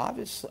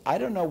 Obviously, I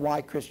don't know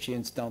why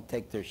Christians don't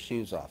take their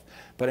shoes off,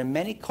 but in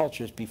many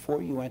cultures,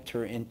 before you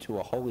enter into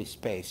a holy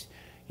space,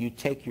 you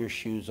take your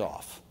shoes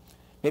off.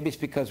 Maybe it's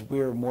because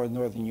we're more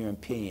Northern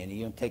European.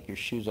 You don't take your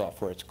shoes off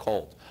where it's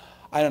cold.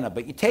 I don't know,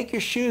 but you take your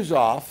shoes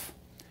off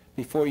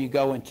before you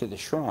go into the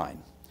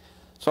shrine.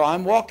 So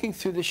I'm walking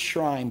through the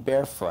shrine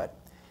barefoot,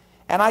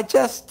 and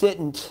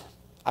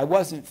I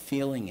wasn't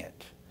feeling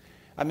it.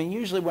 I mean,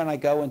 usually when I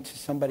go into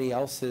somebody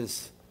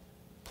else's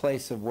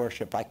place of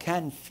worship, I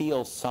can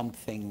feel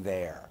something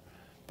there,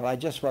 but I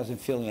just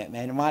wasn't feeling it.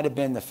 And it might have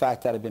been the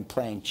fact that I'd been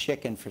playing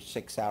chicken for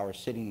 6 hours,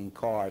 sitting in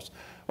cars,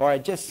 or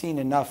I'd just seen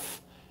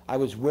enough. I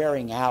was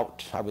wearing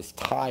out. I was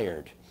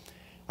tired.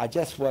 I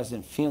just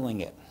wasn't feeling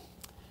it.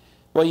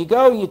 Well, you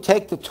go and you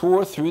take the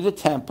tour through the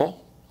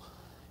temple,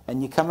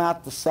 and you come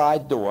out the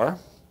side door,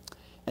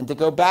 and to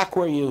go back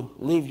where you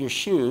leave your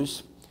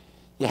shoes,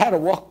 you had to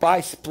walk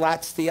by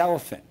Splats the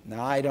elephant.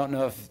 Now, I don't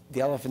know if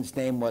the elephant's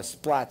name was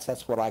Splats.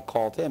 That's what I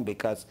called him,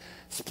 because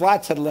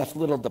Splats had left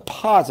little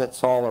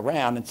deposits all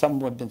around, and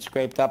some had been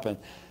scraped up, and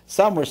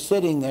some were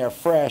sitting there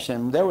fresh,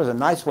 and there was a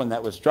nice one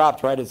that was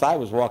dropped right as I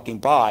was walking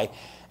by.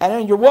 And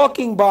then you're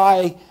walking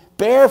by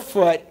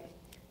barefoot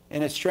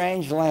in a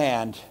strange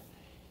land.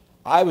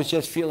 I was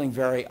just feeling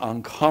very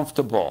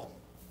uncomfortable.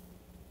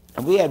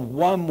 And we had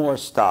one more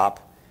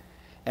stop,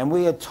 and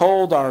we had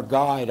told our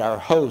guide, our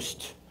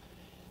host,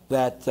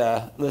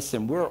 that,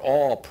 listen, we're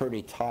all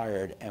pretty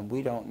tired, and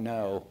we don't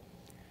know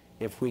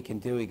if we can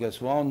do it. He goes,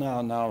 well,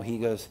 no. He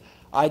goes,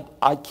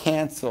 I'd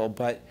cancel,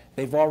 but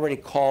they've already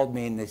called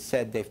me, and they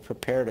said they've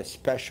prepared a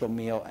special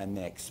meal, and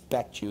they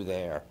expect you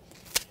there.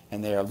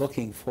 And they are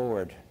looking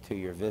forward to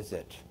your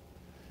visit.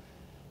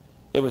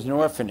 It was an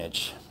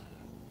orphanage.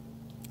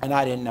 And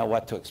I didn't know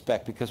what to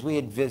expect, because we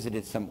had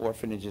visited some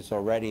orphanages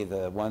already,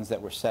 the ones that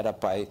were set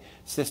up by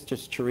Sister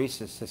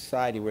Teresa's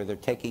Society, where they're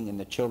taking in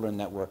the children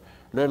that were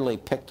literally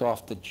picked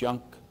off the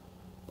junk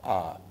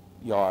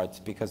yards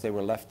because they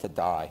were left to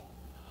die,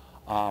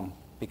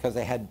 because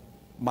they had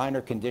minor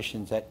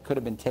conditions that could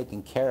have been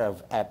taken care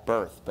of at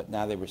birth, but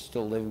now they were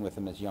still living with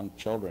them as young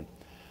children.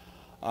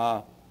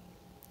 And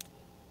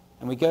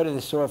we go to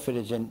this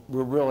orphanage, and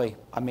we're really,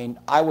 I mean,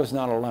 I was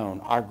not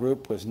alone. Our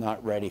group was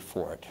not ready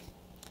for it.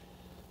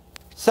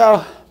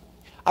 So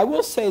I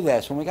will say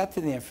this, when we got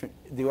to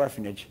the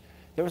orphanage,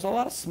 there was a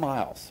lot of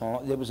smiles.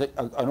 There was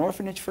an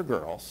orphanage for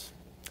girls,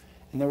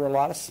 and there were a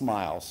lot of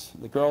smiles.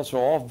 The girls were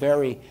all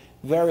very,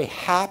 very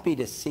happy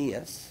to see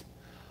us.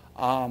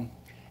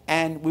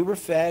 And we were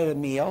fed a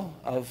meal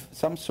of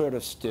some sort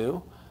of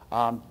stew.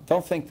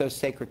 Don't think those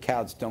sacred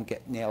cows don't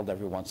get nailed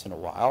every once in a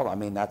while. I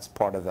mean, that's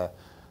part of the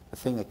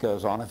thing that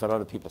goes on. I've had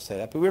other people say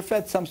that. But we were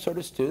fed some sort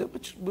of stew,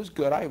 which was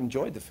good. I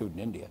enjoyed the food in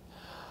India.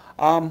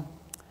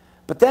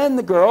 But then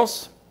the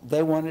girls,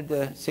 they wanted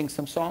to sing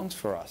some songs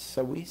for us.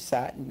 So we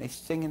sat, and they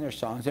singing their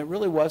songs. It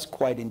really was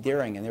quite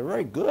endearing, and they were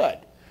very good.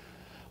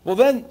 Well,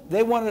 then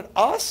they wanted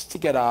us to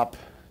get up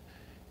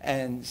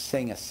and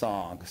sing a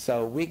song.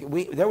 So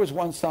there was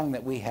one song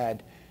that we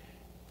had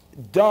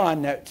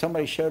done that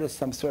somebody showed us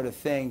some sort of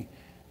thing,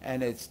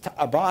 and it's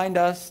bind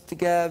us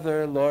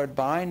together, Lord,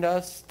 bind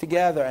us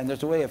together. And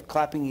there's a way of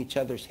clapping each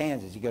other's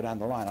hands as you go down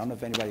the line. I don't know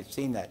if anybody's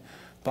seen that.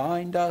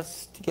 Bind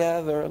us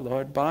together,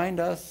 Lord,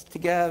 bind us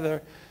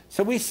together.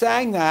 So we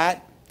sang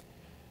that,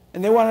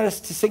 And they wanted us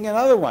to sing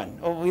another one.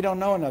 Oh, we don't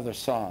know another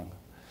song.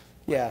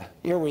 Yeah,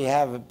 here we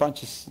have a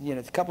bunch of,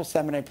 a couple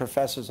seminary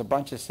professors, a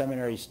bunch of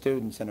seminary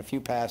students, and a few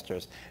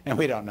pastors, and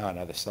we don't know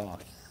another song.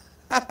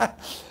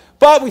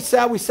 But we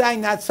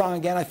sang that song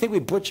again. I think we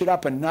butchered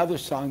up another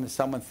song that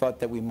someone thought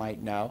that we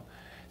might know.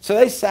 So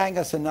they sang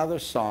us another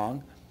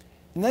song,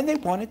 and then they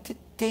wanted to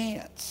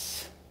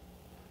dance.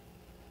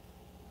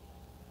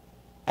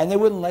 And they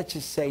wouldn't let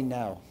you say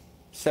no.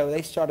 So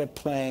they started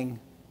playing,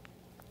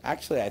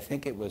 actually I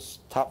think it was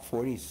top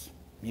 40s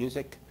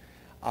music,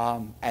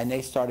 and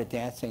they started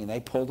dancing, and they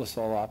pulled us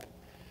all up.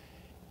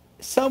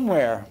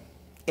 Somewhere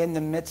in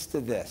the midst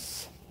of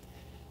this,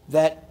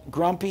 that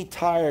grumpy,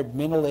 tired,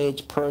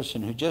 middle-aged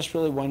person who just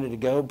really wanted to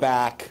go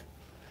back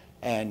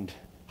and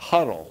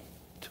huddle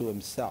to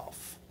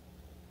himself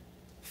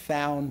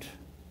found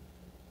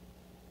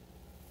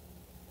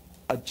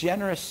a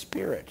generous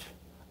spirit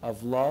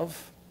of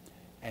love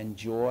and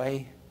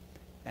joy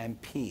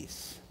and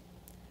peace.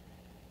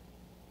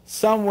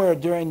 Somewhere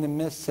during the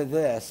midst of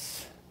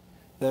this,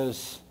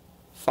 those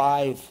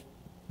 5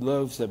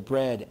 loaves of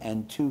bread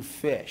and 2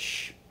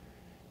 fish,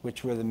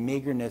 which were the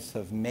meagerness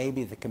of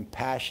maybe the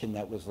compassion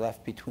that was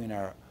left between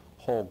our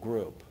whole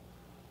group,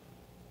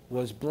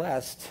 was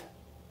blessed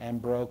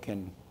and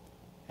broken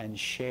and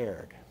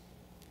shared.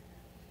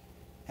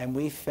 And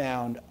we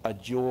found a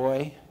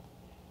joy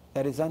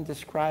that is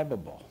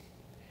undescribable.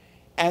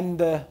 And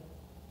the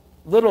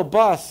little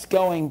bus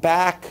going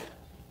back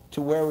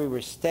to where we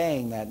were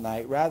staying that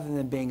night, rather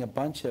than being a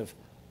bunch of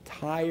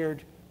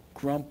tired,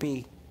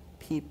 grumpy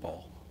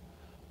people,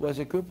 was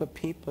a group of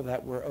people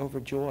that were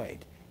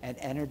overjoyed and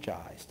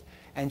energized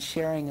and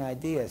sharing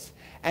ideas.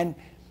 And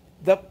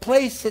the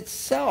place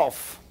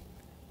itself,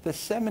 the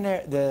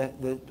seminary,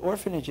 the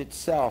orphanage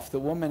itself, the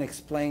woman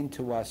explained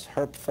to us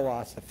her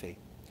philosophy.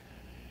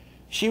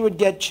 She would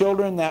get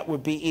children that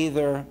would be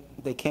either,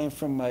 they came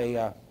from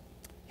a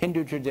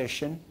Hindu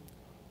tradition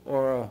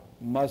or a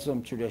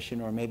Muslim tradition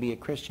or maybe a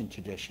Christian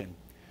tradition.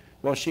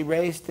 Well, she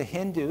raised the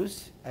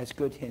Hindus as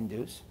good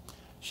Hindus.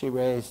 She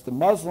raised the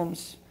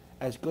Muslims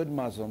as good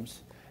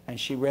Muslims. And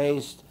she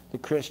raised the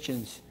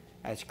Christians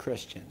as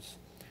Christians,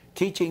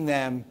 teaching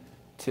them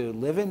to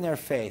live in their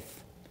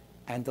faith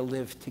and to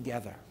live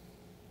together.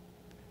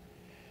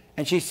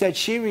 And she said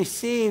she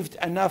received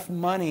enough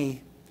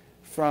money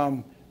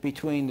from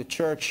between the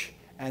church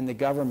and the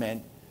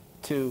government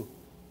to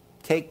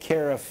take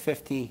care of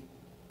 50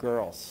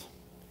 girls.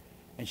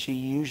 And she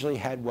usually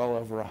had well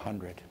over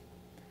 100.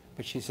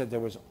 But she said there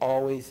was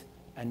always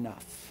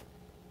enough.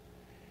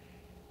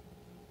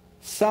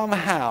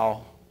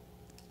 Somehow,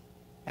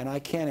 and I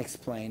can't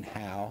explain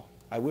how,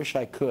 I wish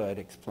I could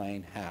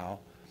explain how,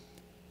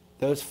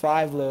 those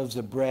 5 loaves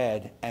of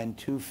bread and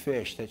 2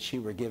 fish that she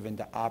were given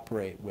to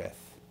operate with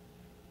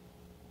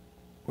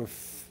were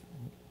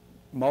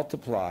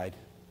multiplied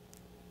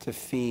to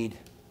feed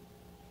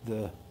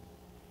the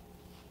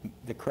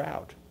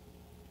crowd.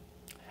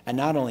 And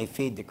not only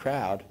feed the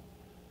crowd,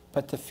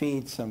 but to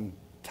feed some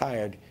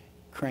tired,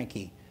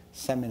 cranky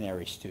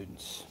seminary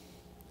students.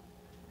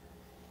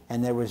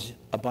 And there was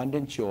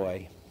abundant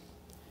joy,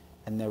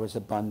 and there was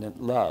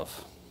abundant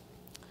love.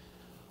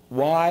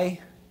 Why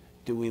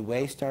do we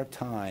waste our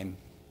time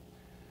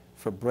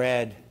for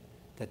bread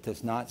that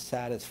does not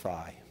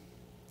satisfy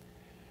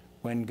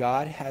when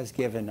God has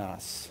given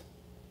us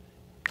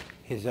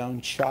his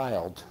own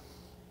child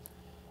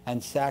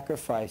and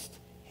sacrificed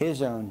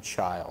his own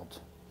child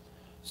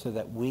so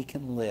that we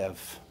can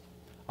live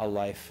a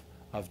life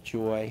of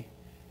joy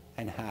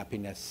and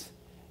happiness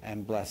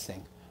and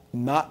blessing,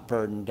 not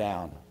burdened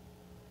down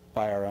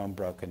by our own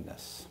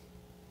brokenness?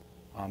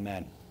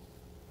 Amen.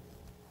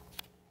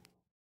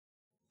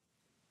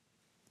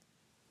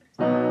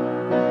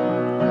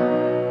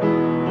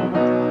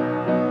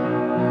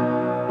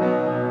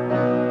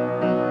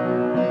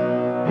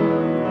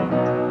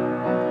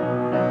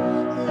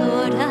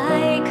 Lord,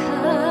 I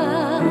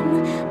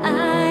come,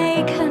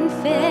 I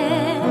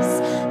confess,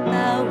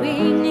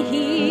 bowing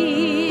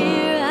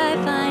here I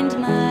find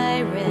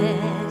my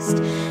rest,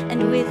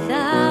 and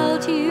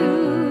without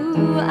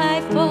you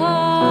I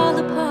fall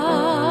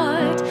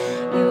apart.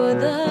 You're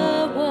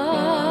the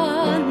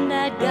one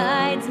that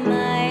guides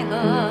my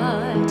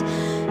heart.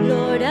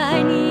 Lord,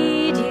 I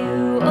need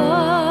you,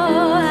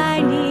 oh,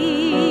 I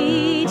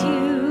need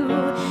you.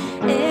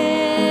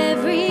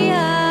 Every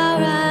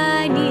hour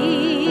I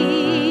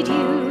need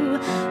you.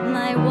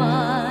 My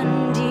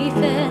one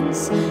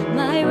defense,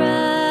 my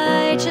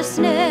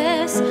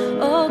righteousness.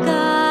 Oh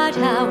God,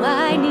 how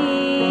I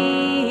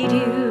need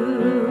you.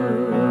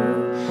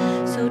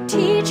 So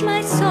teach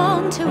my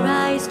song to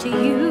rise to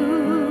you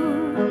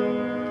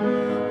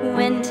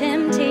when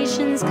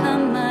temptations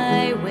come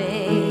my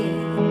way.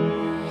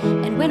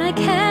 And when I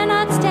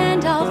cannot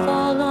stand, I'll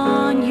fall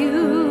on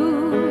you.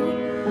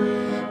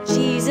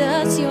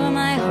 Jesus, you're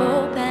my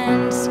hope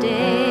and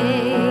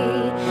stay.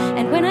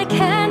 And when I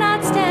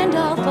cannot stand,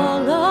 I'll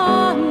fall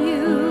on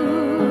you.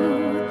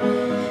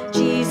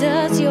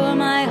 Jesus, you're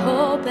my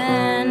hope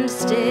and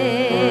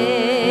stay.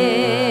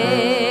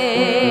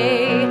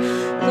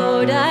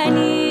 Lord, I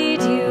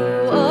need you.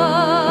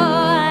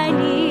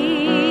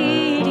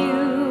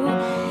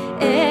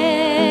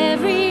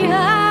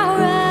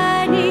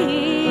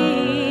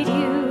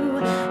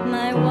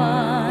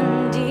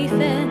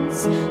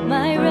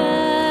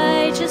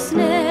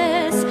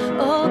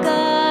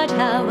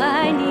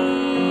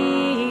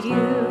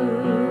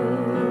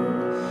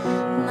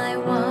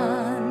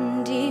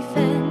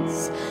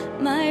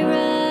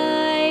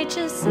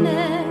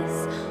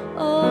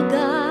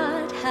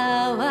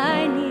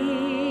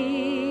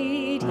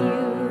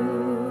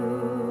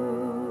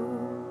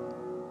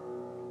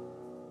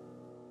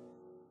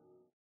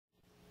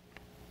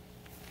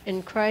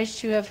 In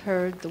Christ you have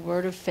heard the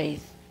word of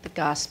faith, the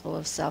gospel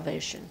of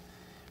salvation.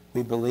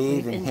 We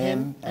believe in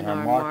him and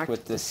are marked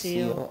with the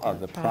seal of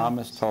the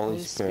promised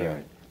Holy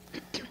Spirit.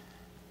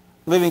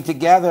 Living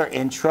together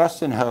in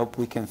trust and hope,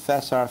 we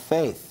confess our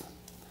faith.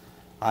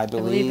 I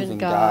believe in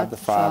God, the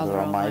Father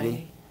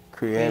Almighty,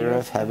 creator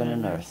of heaven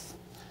and earth.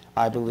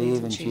 I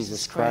believe in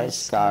Jesus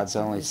Christ, God's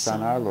only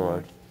Son, our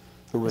Lord,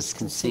 who was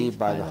conceived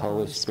by the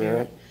Holy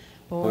Spirit,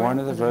 born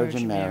of the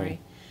Virgin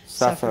Mary,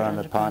 suffered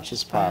under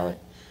Pontius Pilate,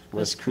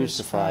 was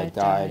crucified,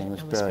 died, and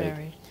was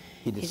buried.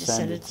 He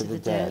descended to the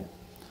dead.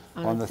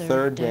 On the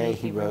third day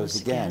he rose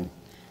again.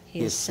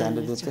 He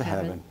ascended into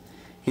heaven.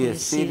 He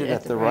is seated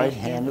at the right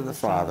hand of the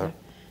Father.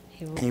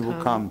 He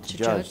will come to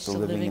judge the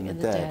living and the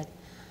dead.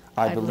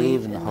 I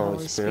believe in the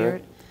Holy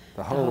Spirit,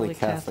 the Holy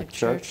Catholic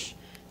Church,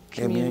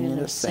 communion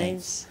of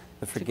saints,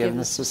 the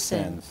forgiveness of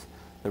sins,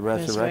 the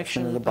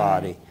resurrection of the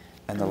body,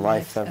 and the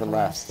life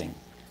everlasting.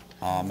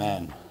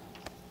 Amen.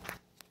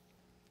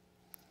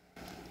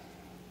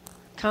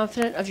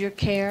 Confident of your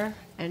care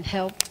and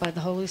help by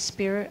the Holy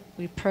Spirit,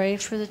 we pray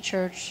for the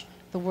Church,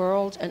 the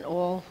world, and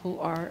all who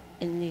are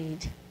in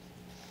need.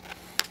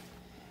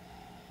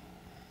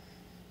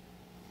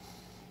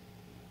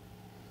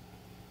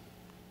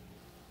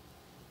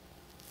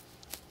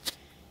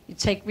 You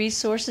take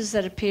resources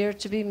that appear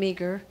to be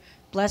meager,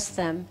 bless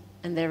them,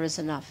 and there is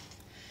enough.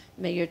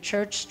 May your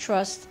Church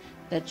trust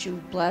that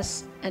you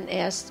bless and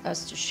ask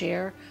us to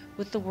share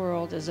with the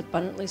world is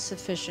abundantly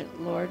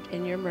sufficient, Lord,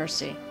 in your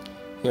mercy.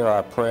 Hear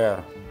our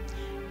prayer.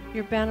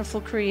 Your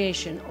bountiful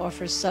creation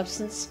offers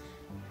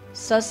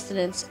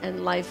sustenance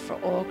and life for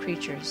all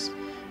creatures.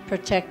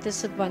 Protect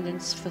this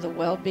abundance for the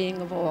well-being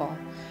of all.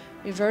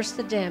 Reverse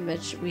the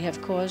damage we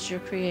have caused your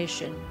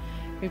creation.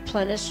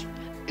 Replenish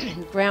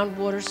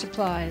groundwater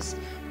supplies.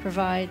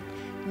 Provide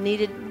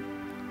needed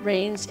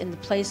rains in the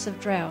place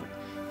of drought.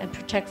 And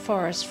protect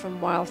forests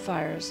from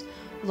wildfires.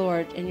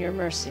 Lord, in your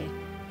mercy.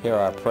 Hear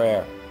our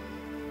prayer.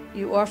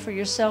 You offer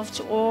yourself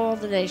to all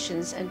the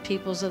nations and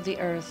peoples of the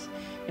earth,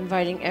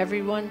 inviting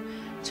everyone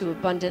to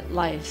abundant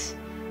life.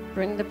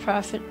 Bring the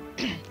prophet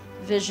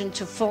vision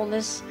to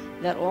fullness,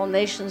 that all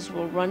nations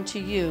will run to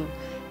you,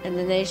 and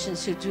the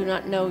nations who do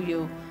not know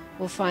you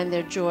will find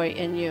their joy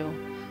in you.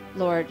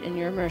 Lord, in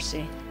your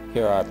mercy.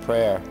 Hear our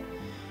prayer.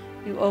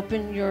 You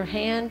open your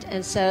hand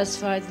and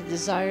satisfy the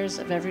desires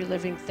of every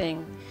living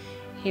thing.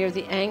 Hear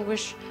the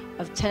anguish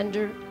of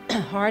tender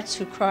hearts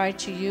who cry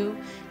to you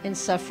in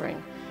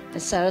suffering,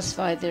 and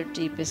satisfy their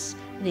deepest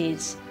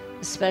needs,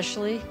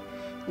 especially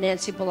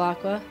Nancy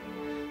Balakwa,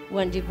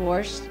 Wendy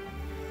Borst,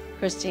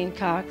 Christine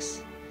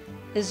Cox,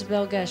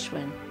 Isabel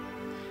Geschwin,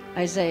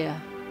 Isaiah,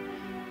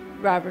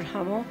 Robert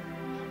Hummel,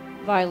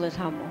 Violet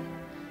Hummel,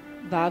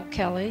 Bob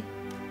Kelly,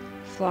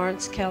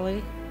 Florence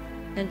Kelly,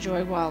 and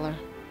Joy Waller.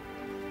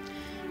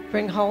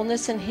 Bring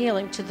wholeness and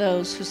healing to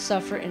those who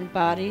suffer in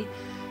body,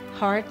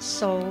 heart,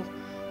 soul,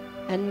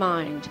 and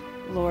mind,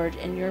 Lord,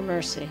 in your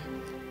mercy.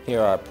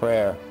 Hear our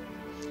prayer.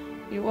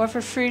 You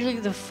offer freely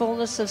the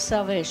fullness of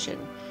salvation.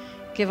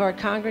 Give our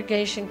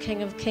congregation,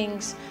 King of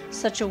Kings,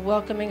 such a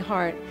welcoming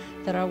heart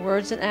that our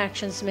words and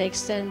actions may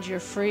extend your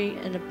free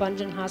and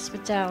abundant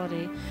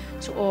hospitality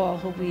to all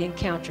who we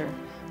encounter.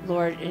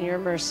 Lord, in your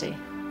mercy.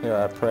 Hear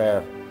our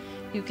prayer.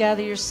 You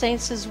gather your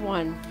saints as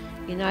one,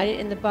 united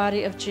in the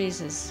body of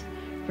Jesus.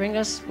 Bring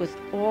us with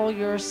all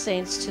your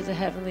saints to the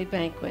heavenly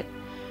banquet.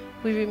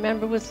 We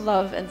remember with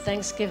love and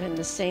thanksgiving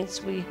the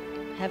saints we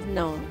have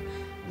known.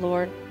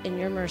 Lord, in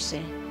your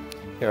mercy.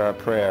 Hear our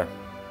prayer.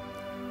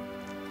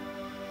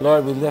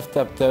 Lord, we lift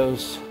up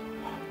those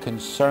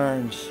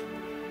concerns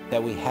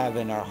that we have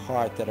in our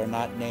heart that are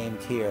not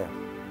named here.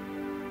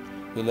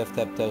 We lift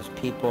up those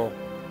people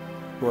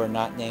who are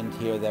not named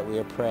here that we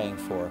are praying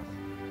for.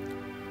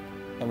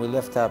 And we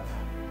lift up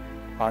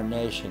our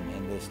nation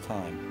in this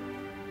time.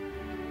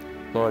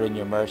 Lord, in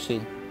your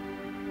mercy.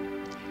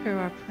 Hear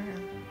our prayer.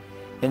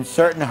 In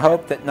certain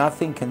hope that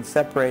nothing can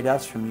separate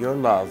us from your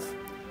love,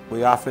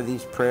 we offer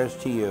these prayers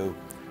to you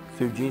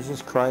through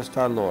Jesus Christ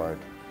our Lord.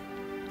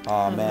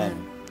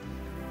 Amen.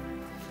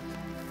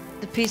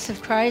 The peace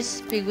of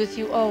Christ be with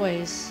you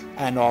always.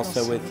 And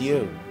also with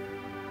you.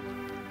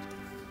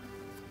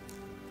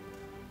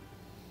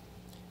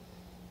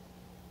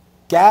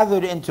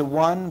 Gathered into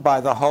one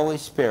by the Holy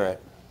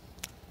Spirit,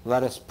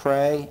 let us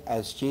pray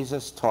as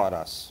Jesus taught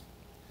us.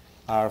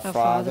 Our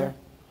Father,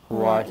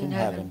 who art in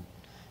heaven,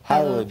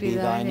 hallowed be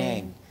thy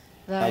name.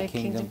 Thy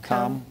kingdom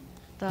come,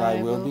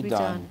 thy will be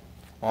done,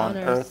 on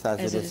earth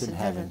as it is in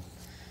heaven.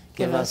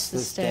 Give us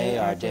this day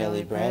our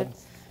daily bread,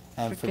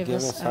 and forgive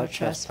us our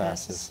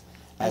trespasses,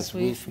 as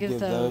we forgive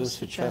those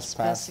who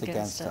trespass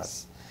against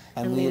us.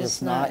 And lead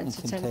us not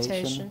into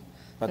temptation,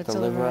 but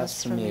deliver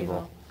us from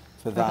evil.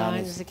 For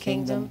thine is the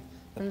kingdom,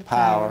 the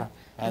power,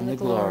 and the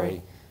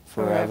glory,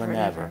 forever and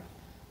ever.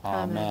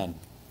 Amen.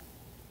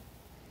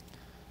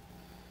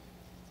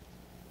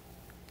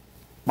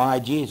 My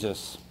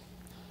Jesus,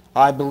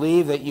 I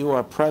believe that you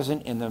are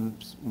present in the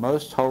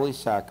most holy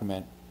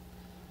sacrament.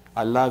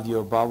 I love you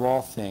above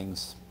all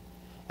things,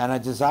 and I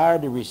desire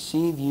to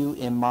receive you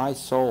in my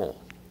soul.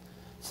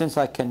 Since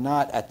I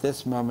cannot at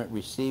this moment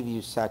receive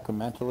you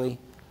sacramentally,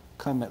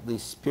 come at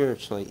least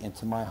spiritually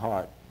into my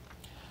heart.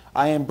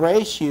 I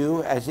embrace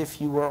you as if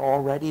you were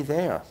already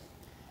there,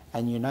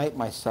 and unite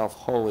myself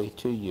wholly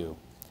to you.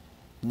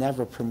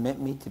 Never permit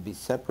me to be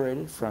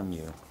separated from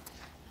you.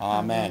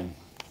 Amen.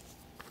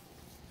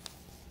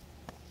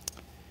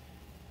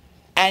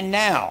 And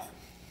now,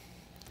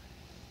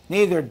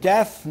 neither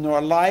death,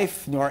 nor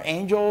life, nor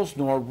angels,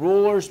 nor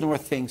rulers, nor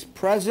things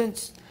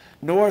present,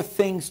 nor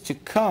things to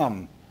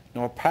come,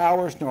 nor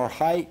powers, nor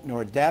height,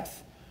 nor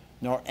depth,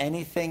 nor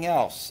anything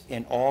else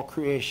in all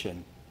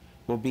creation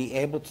will be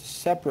able to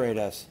separate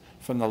us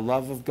from the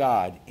love of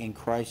God in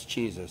Christ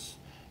Jesus.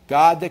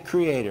 God the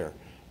Creator,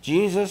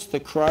 Jesus the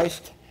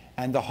Christ,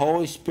 and the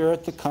Holy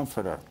Spirit the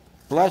Comforter,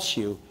 bless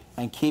you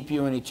and keep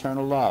you in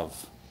eternal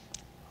love.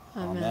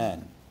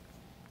 Amen.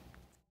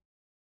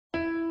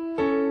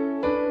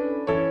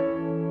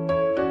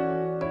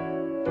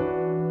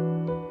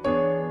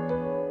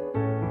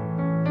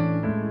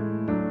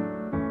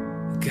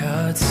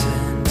 God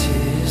sent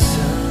his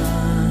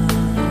son,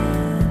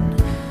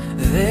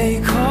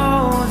 they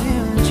called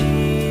him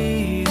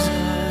Jesus.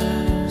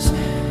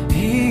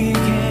 He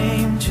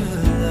came to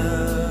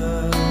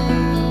love,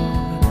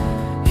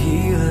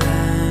 heal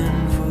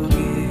and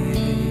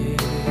forgive.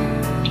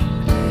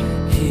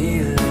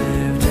 He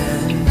lived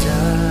and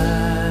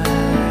died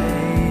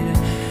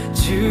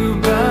to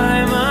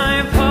buy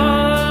my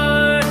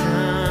pardon.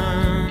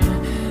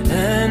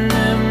 An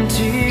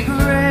empty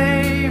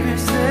grave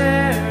is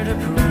there to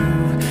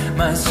prove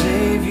my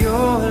Savior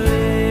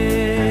lives.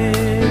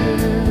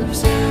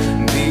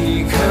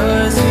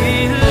 Because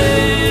he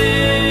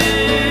lives,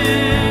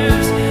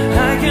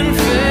 I can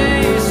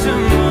face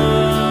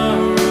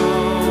tomorrow.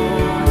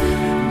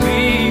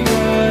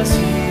 Because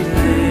he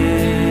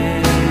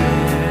lives,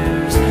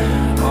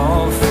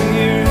 all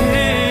fear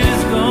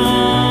is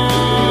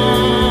gone.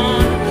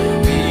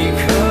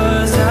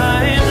 Because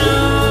I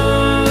know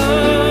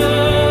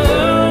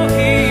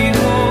he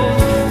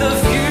holds the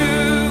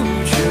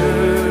future,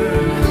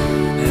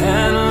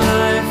 and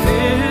life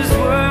is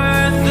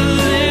worth the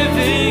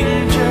living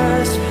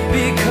just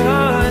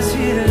because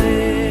he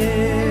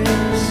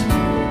lives.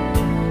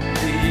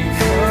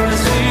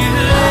 Because he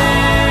lives,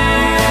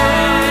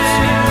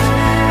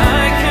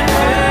 I can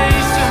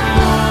face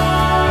tomorrow.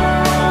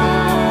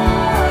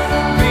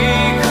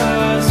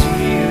 Because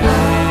he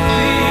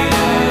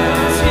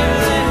lives,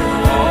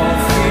 all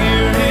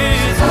fear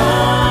is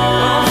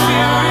gone.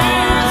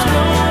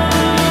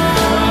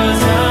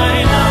 Because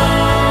I know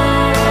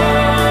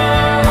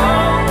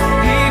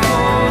he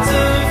holds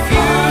the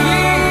future,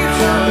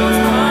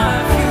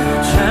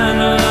 and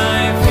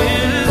life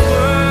is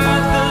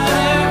worth the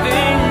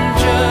living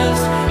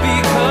just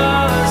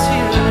because he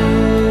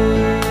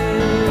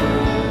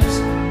lives.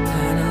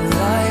 And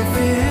life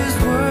is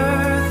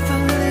worth the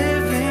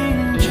living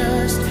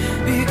just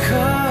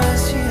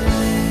because he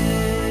lives.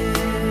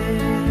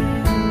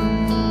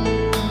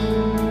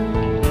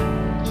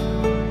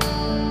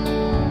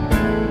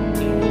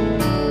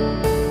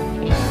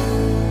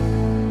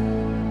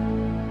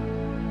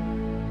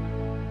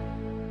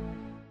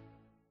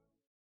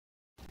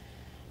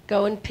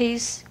 Go in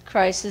peace.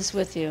 Christ is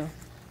with you.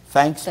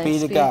 Thanks Thanks be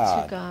to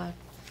God.